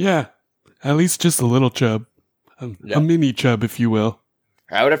mean, yeah. At least just a little chub. Yeah. A mini chub, if you will.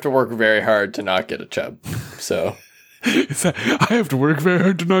 I would have to work very hard to not get a chub. So, I have to work very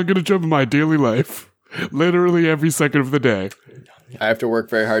hard to not get a chub in my daily life. Literally every second of the day. I have to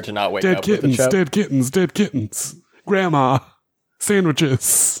work very hard to not wake Dead up with a kittens, chub. dead kittens, dead kittens. Grandma.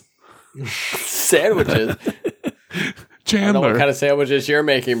 Sandwiches. Sandwiches. I don't know Chandler. what kind of sandwiches you're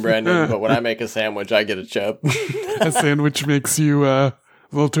making, Brendan, but when I make a sandwich, I get a chub. A sandwich makes you a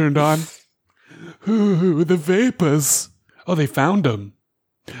little turned on. Ooh, the vapors. Oh, they found him.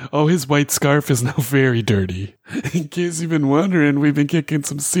 Oh, his white scarf is now very dirty. In case you've been wondering, we've been kicking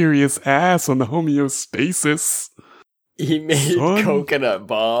some serious ass on the homeostasis. He made Son. coconut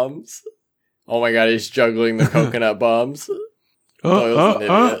bombs. Oh my god, he's juggling the coconut bombs. Doyle's an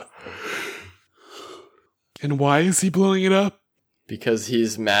idiot. And why is he blowing it up? Because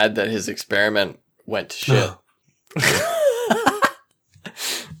he's mad that his experiment went to shit.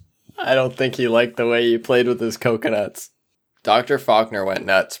 I don't think he liked the way he played with his coconuts. Dr. Faulkner went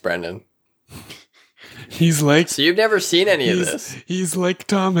nuts, Brendan. He's like So you've never seen any of this? he's like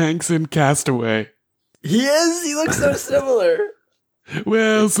Tom Hanks in Castaway. He is? He looks so similar.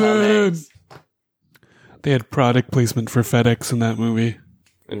 Wilson. Hanks. They had product placement for FedEx in that movie.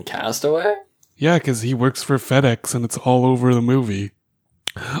 In Castaway? Yeah, because he works for FedEx and it's all over the movie.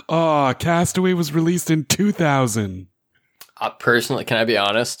 Oh, Castaway was released in 2000. Personally, can I be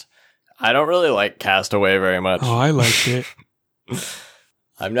honest? I don't really like Castaway very much. Oh, I liked it.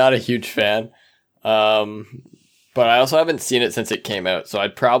 I'm not a huge fan. But I also haven't seen it since it came out, so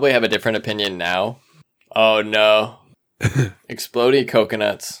I'd probably have a different opinion now. Oh no. Explodey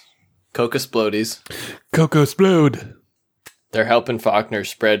coconuts. Coca-splodies. Coco-splode. They're helping Faulkner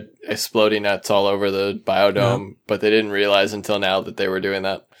spread exploding nuts all over the biodome, but they didn't realize until now that they were doing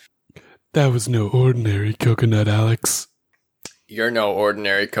that. That was no ordinary coconut, Alex. You're no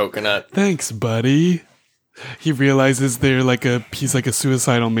ordinary coconut. Thanks, buddy. He realizes he's like a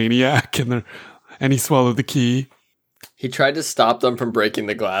suicidal maniac, and he swallowed the key. He tried to stop them from breaking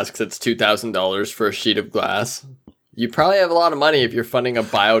the glass because it's $2,000 for a sheet of glass. You probably have a lot of money if you're funding a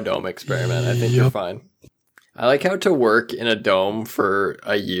biodome experiment. I think you're fine. I like how to work in a dome for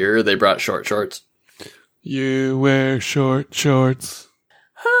a year, they brought short shorts. You wear short shorts.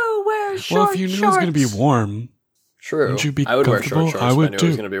 Who wears short shorts? Well, if you knew it was going to be warm, true. Wouldn't you be I would wear comfortable? short shorts I would if I knew too. it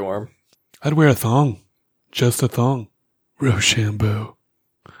was going to be warm. I'd wear a thong. Just a thong. Rochambeau.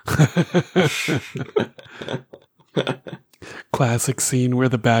 Classic scene where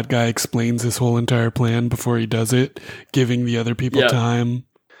the bad guy explains his whole entire plan before he does it, giving the other people time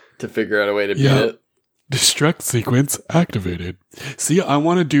to figure out a way to beat it. Destruct sequence activated. See, I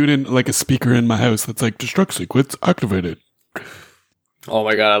want a dude in like a speaker in my house that's like destruct sequence activated. Oh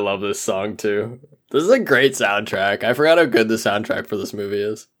my god, I love this song too. This is a great soundtrack. I forgot how good the soundtrack for this movie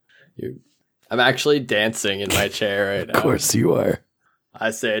is. I'm actually dancing in my chair right now. Of course you are.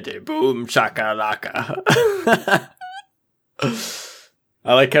 I said, boom, shakalaka.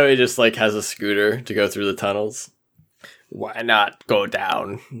 I like how he just like has a scooter to go through the tunnels. Why not go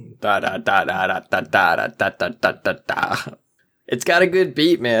down? Da da da da da da da da da da da da. It's got a good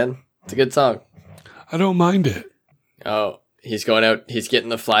beat, man. It's a good song. I don't mind it. Oh, he's going out. He's getting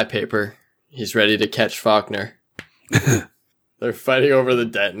the flypaper. He's ready to catch Faulkner. They're fighting over the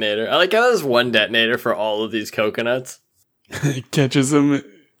detonator. I like how there's one detonator for all of these coconuts. He catches him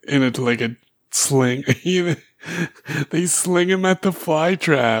in a sling. They sling him at the fly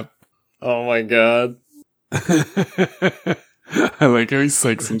trap. Oh my god. I like how he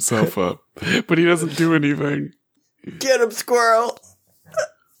psychs himself up, but he doesn't do anything. Get him, squirrel!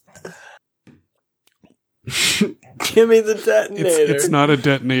 Give me the detonator. It's not a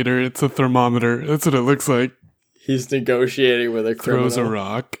detonator, it's a thermometer. That's what it looks like. He's negotiating with a criminal. Throws a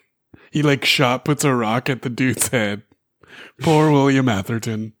rock. He puts a rock at the dude's head. Poor William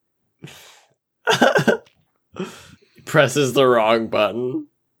Atherton. Presses the wrong button.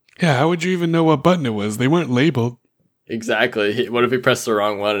 Yeah, how would you even know what button it was? They weren't labeled. Exactly. What if he pressed the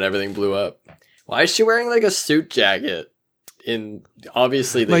wrong one and everything blew up? Why is she wearing like a suit jacket? In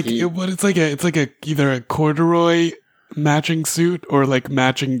obviously the heat. It's like either a corduroy matching suit or like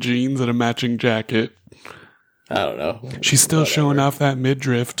matching jeans and a matching jacket. I don't know. She's still showing off that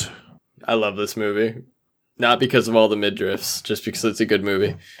midriff. I love this movie. Not because of all the midriffs, just because it's a good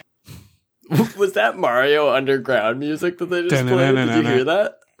movie. Was that Mario Underground music that they just played? Did you hear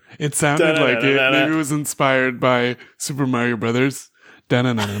that? It sounded like it. Maybe it was inspired by Super Mario Brothers.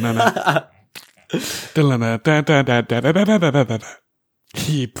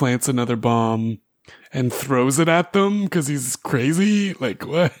 He plants another bomb and throws it at them because he's crazy. Like,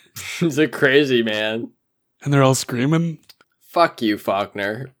 what? He's a crazy man. And they're all screaming. Fuck you,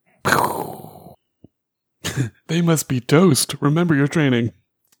 Faulkner. They must be toast. Remember your training.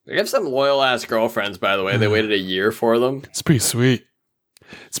 They have some loyal ass girlfriends, by the way. They waited a year for them. It's pretty sweet.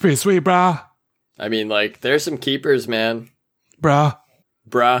 It's pretty sweet, brah. I mean, like, there's some keepers, man. Brah.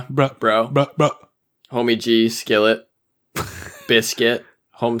 Bruh. Bruh. Bro. Bruh. Bruh. Homie G, Skillet. Biscuit.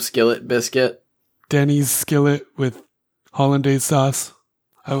 Home Skillet Biscuit. Denny's Skillet with hollandaise sauce.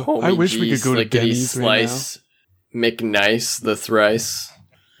 I wish we could go to Denny's Slice, right now. McNice, the thrice.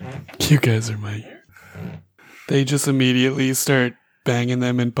 You guys are my... They just immediately start banging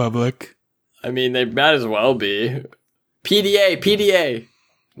them in public. I mean, they might as well be. PDA.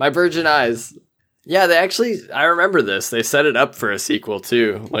 My virgin eyes. Yeah, they actually, I remember this. They set it up for a sequel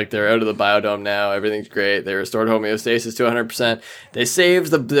too. Like, they're out of the biodome now. Everything's great. They restored homeostasis to 100%. They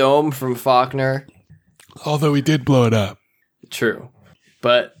saved the dome from Faulkner. Although he did blow it up. True.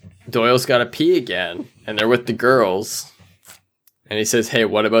 But Doyle's got to pee again. And they're with the girls. And he says, hey,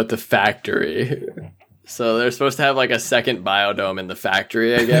 what about the factory? So they're supposed to have like a second biodome in the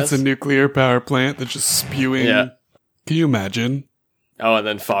factory, I guess. It's a nuclear power plant that's just spewing. Yeah. Can you imagine? Oh, and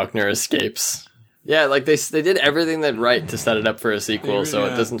then Faulkner escapes. Yeah, like they did everything that right to set it up for a sequel, so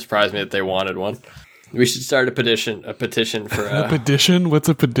it doesn't surprise me that they wanted one. We should start a petition for A petition? What's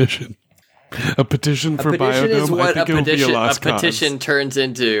a petition? A petition for petition Biodome? is what I think it'll be a lost petition cause. turns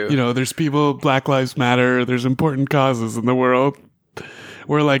into. You know, there's people, Black Lives Matter, there's important causes in the world.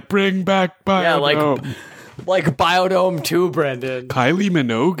 We're like, bring back Biodome. Yeah, like Biodome 2, Brendan. Kylie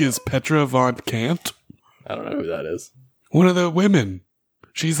Minogue is Petra Von Kant. I don't know who that is. One of the women.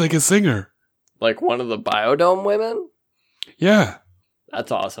 She's like a singer. Like one of the Biodome women? Yeah.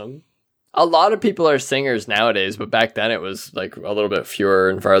 That's awesome. A lot of people are singers nowadays, but back then it was like a little bit fewer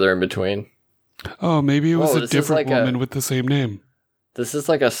and farther in between. Oh, maybe it was a this is different like woman with the same name. This is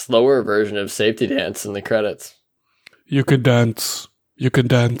like a slower version of Safety Dance in the credits. You can dance. You can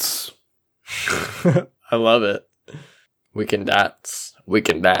dance. I love it. We can dance. We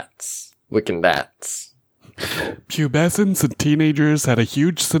can dance. We can dance. Pubescents and teenagers had a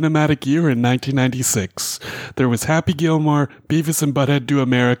huge cinematic year in 1996. There was Happy Gilmore, Beavis and Butthead Do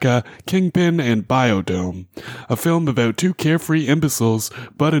America, Kingpin, and Biodome, a film about two carefree imbeciles,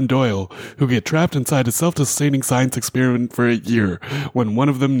 Bud and Doyle, who get trapped inside a self-sustaining science experiment for a year when one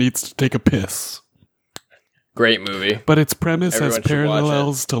of them needs to take a piss. Great movie. But its premise Everyone has should watch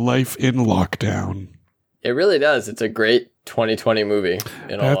parallels to life in lockdown. It really does. It's a great 2020 movie,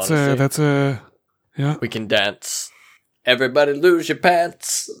 in all honesty. Yeah. We can dance. Everybody lose your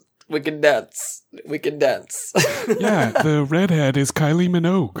pants. We can dance. We can dance. Yeah, the redhead is Kylie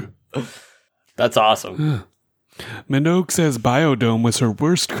Minogue. That's awesome. Minogue says Biodome was her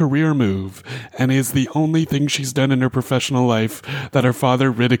worst career move and is the only thing she's done in her professional life that her father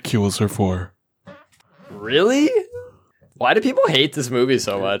ridicules her for. Really? Why do people hate this movie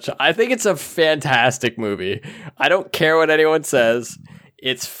so much? I think it's a fantastic movie. I don't care what anyone says.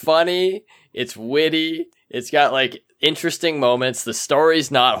 It's funny. It's witty. It's got like interesting moments. The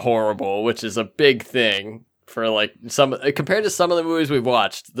story's not horrible, which is a big thing for like some compared to some of the movies we've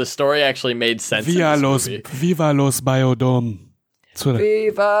watched. The story actually made sense. Viva los Biodome. That's what they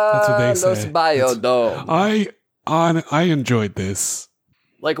say. Biodome. I enjoyed this.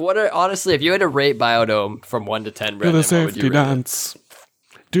 Like, honestly, if you had to rate Biodome from 1 to 10, For Brendan, the safety what would you rate dance.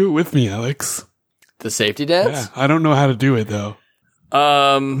 Do it with me, Alex. The Safety Dance? Yeah, I don't know how to do it though.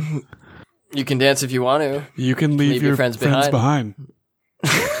 You can dance if you want to. You can leave your friends behind.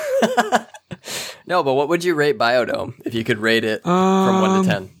 No, but what would you rate Biodome if you could rate it from 1 to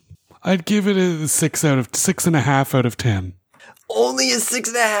 10? I'd give it a 6.5 out of 10. Only a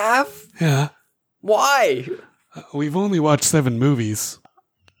 6.5? Yeah. Why? We've only watched 7 movies.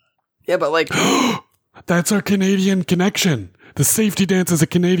 Yeah, but like... That's our Canadian connection. The Safety Dance is a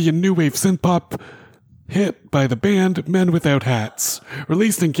Canadian new wave synth-pop hit by the band Men Without Hats,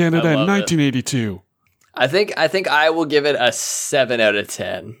 released in Canada in 1982. I think I will give it a 7 out of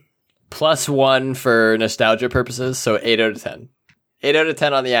 10. Plus 1 for nostalgia purposes, so 8 out of 10. 8 out of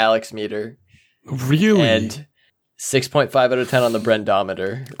 10 on the Alex meter. Really? And 6.5 out of 10 on the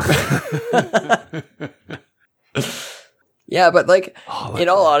Brendometer. Yeah, but like, in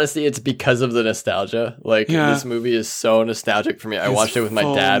all honesty, it's because of the nostalgia. Like, this movie is so nostalgic for me. I watched it with my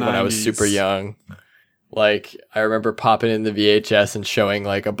dad when I was super young. Like, I remember popping in the VHS and showing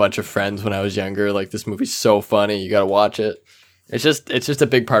like a bunch of friends when I was younger. Like, this movie's so funny. You gotta watch it. It's just a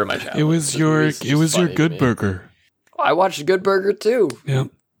big part of my childhood. It was your Good Burger. I watched Good Burger too. Yep.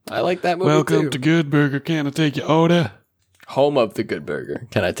 I like that movie Welcome too. to Good Burger. Can I take your order? Home of the Good Burger.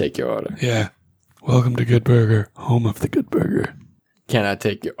 Can I take your order? Yeah. Welcome to Good Burger. Home of the Good Burger. Can I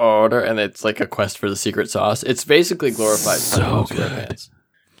take your order? And it's like a quest for the secret sauce. It's basically glorified so good.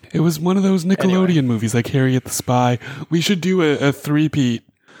 It was one of those Nickelodeon movies like Harriet the Spy. We should do a three-peat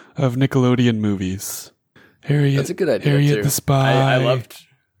of Nickelodeon movies. That's a good idea. Harriet the Spy. I loved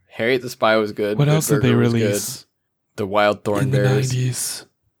Harriet the Spy was good. What Good else did they Burger was release? good. The Wild Thornberrys. In the 90s.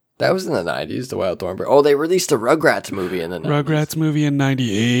 That was in the 90s, the Wild Thornberrys. Oh, they released a Rugrats movie in the 90s. Rugrats movie in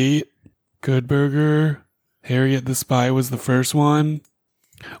 98. Good Burger. Harriet the Spy was the first one.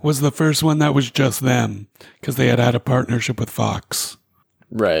 Was the first one that was just them. Because they had a partnership with Fox.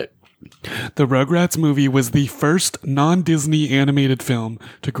 Right. The Rugrats movie was the first non-Disney animated film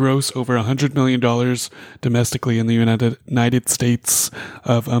to gross over $100 million domestically in the United States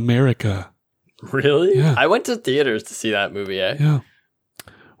of America. Really? Yeah. I went to theaters to see that movie, eh? Yeah.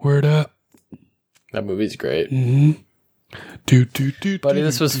 Word up. That movie's great. Mm-hmm. Buddy,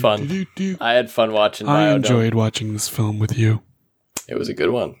 this was fun. I had fun watching Biodome. I enjoyed watching this film with you. It was a good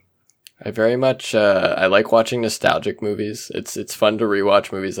one. I very much, I like watching nostalgic movies. It's fun to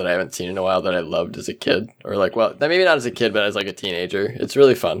rewatch movies that I haven't seen in a while that I loved as a kid. Or like, well, maybe not as a kid, but as like a teenager. It's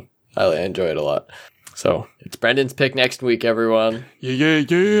really fun. I enjoy it a lot. So, it's Brendan's pick next week, everyone.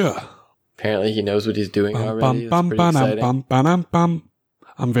 Yeah. Apparently he knows what he's doing already. It's pretty exciting.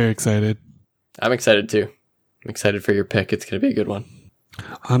 I'm very excited. I'm excited too. I'm excited for your pick. It's going to be a good one.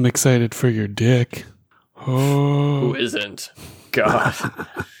 I'm excited for your dick. Who Oh, isn't? God.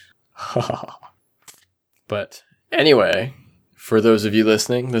 But anyway, for those of you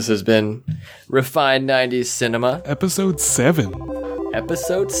listening, this has been Refined 90s Cinema. episode 7.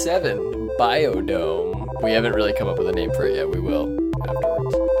 Episode 7, Biodome. We haven't really come up with a name for it yet. We will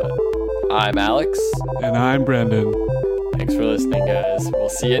afterwards. But I'm Alex. And I'm Brendan. Thanks for listening, guys. We'll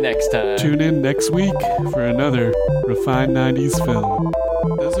see you next time. Tune in next week for another Refined 90s film.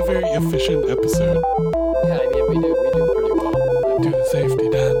 That was a very efficient episode. Yeah, I mean, we do pretty well. Do the safety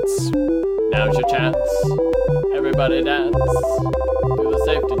dance. Now's your chance. Everybody dance. Do the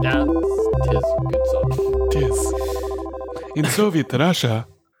safety dance. Tis a good song. Tis. In Soviet Russia,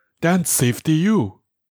 dance safety you.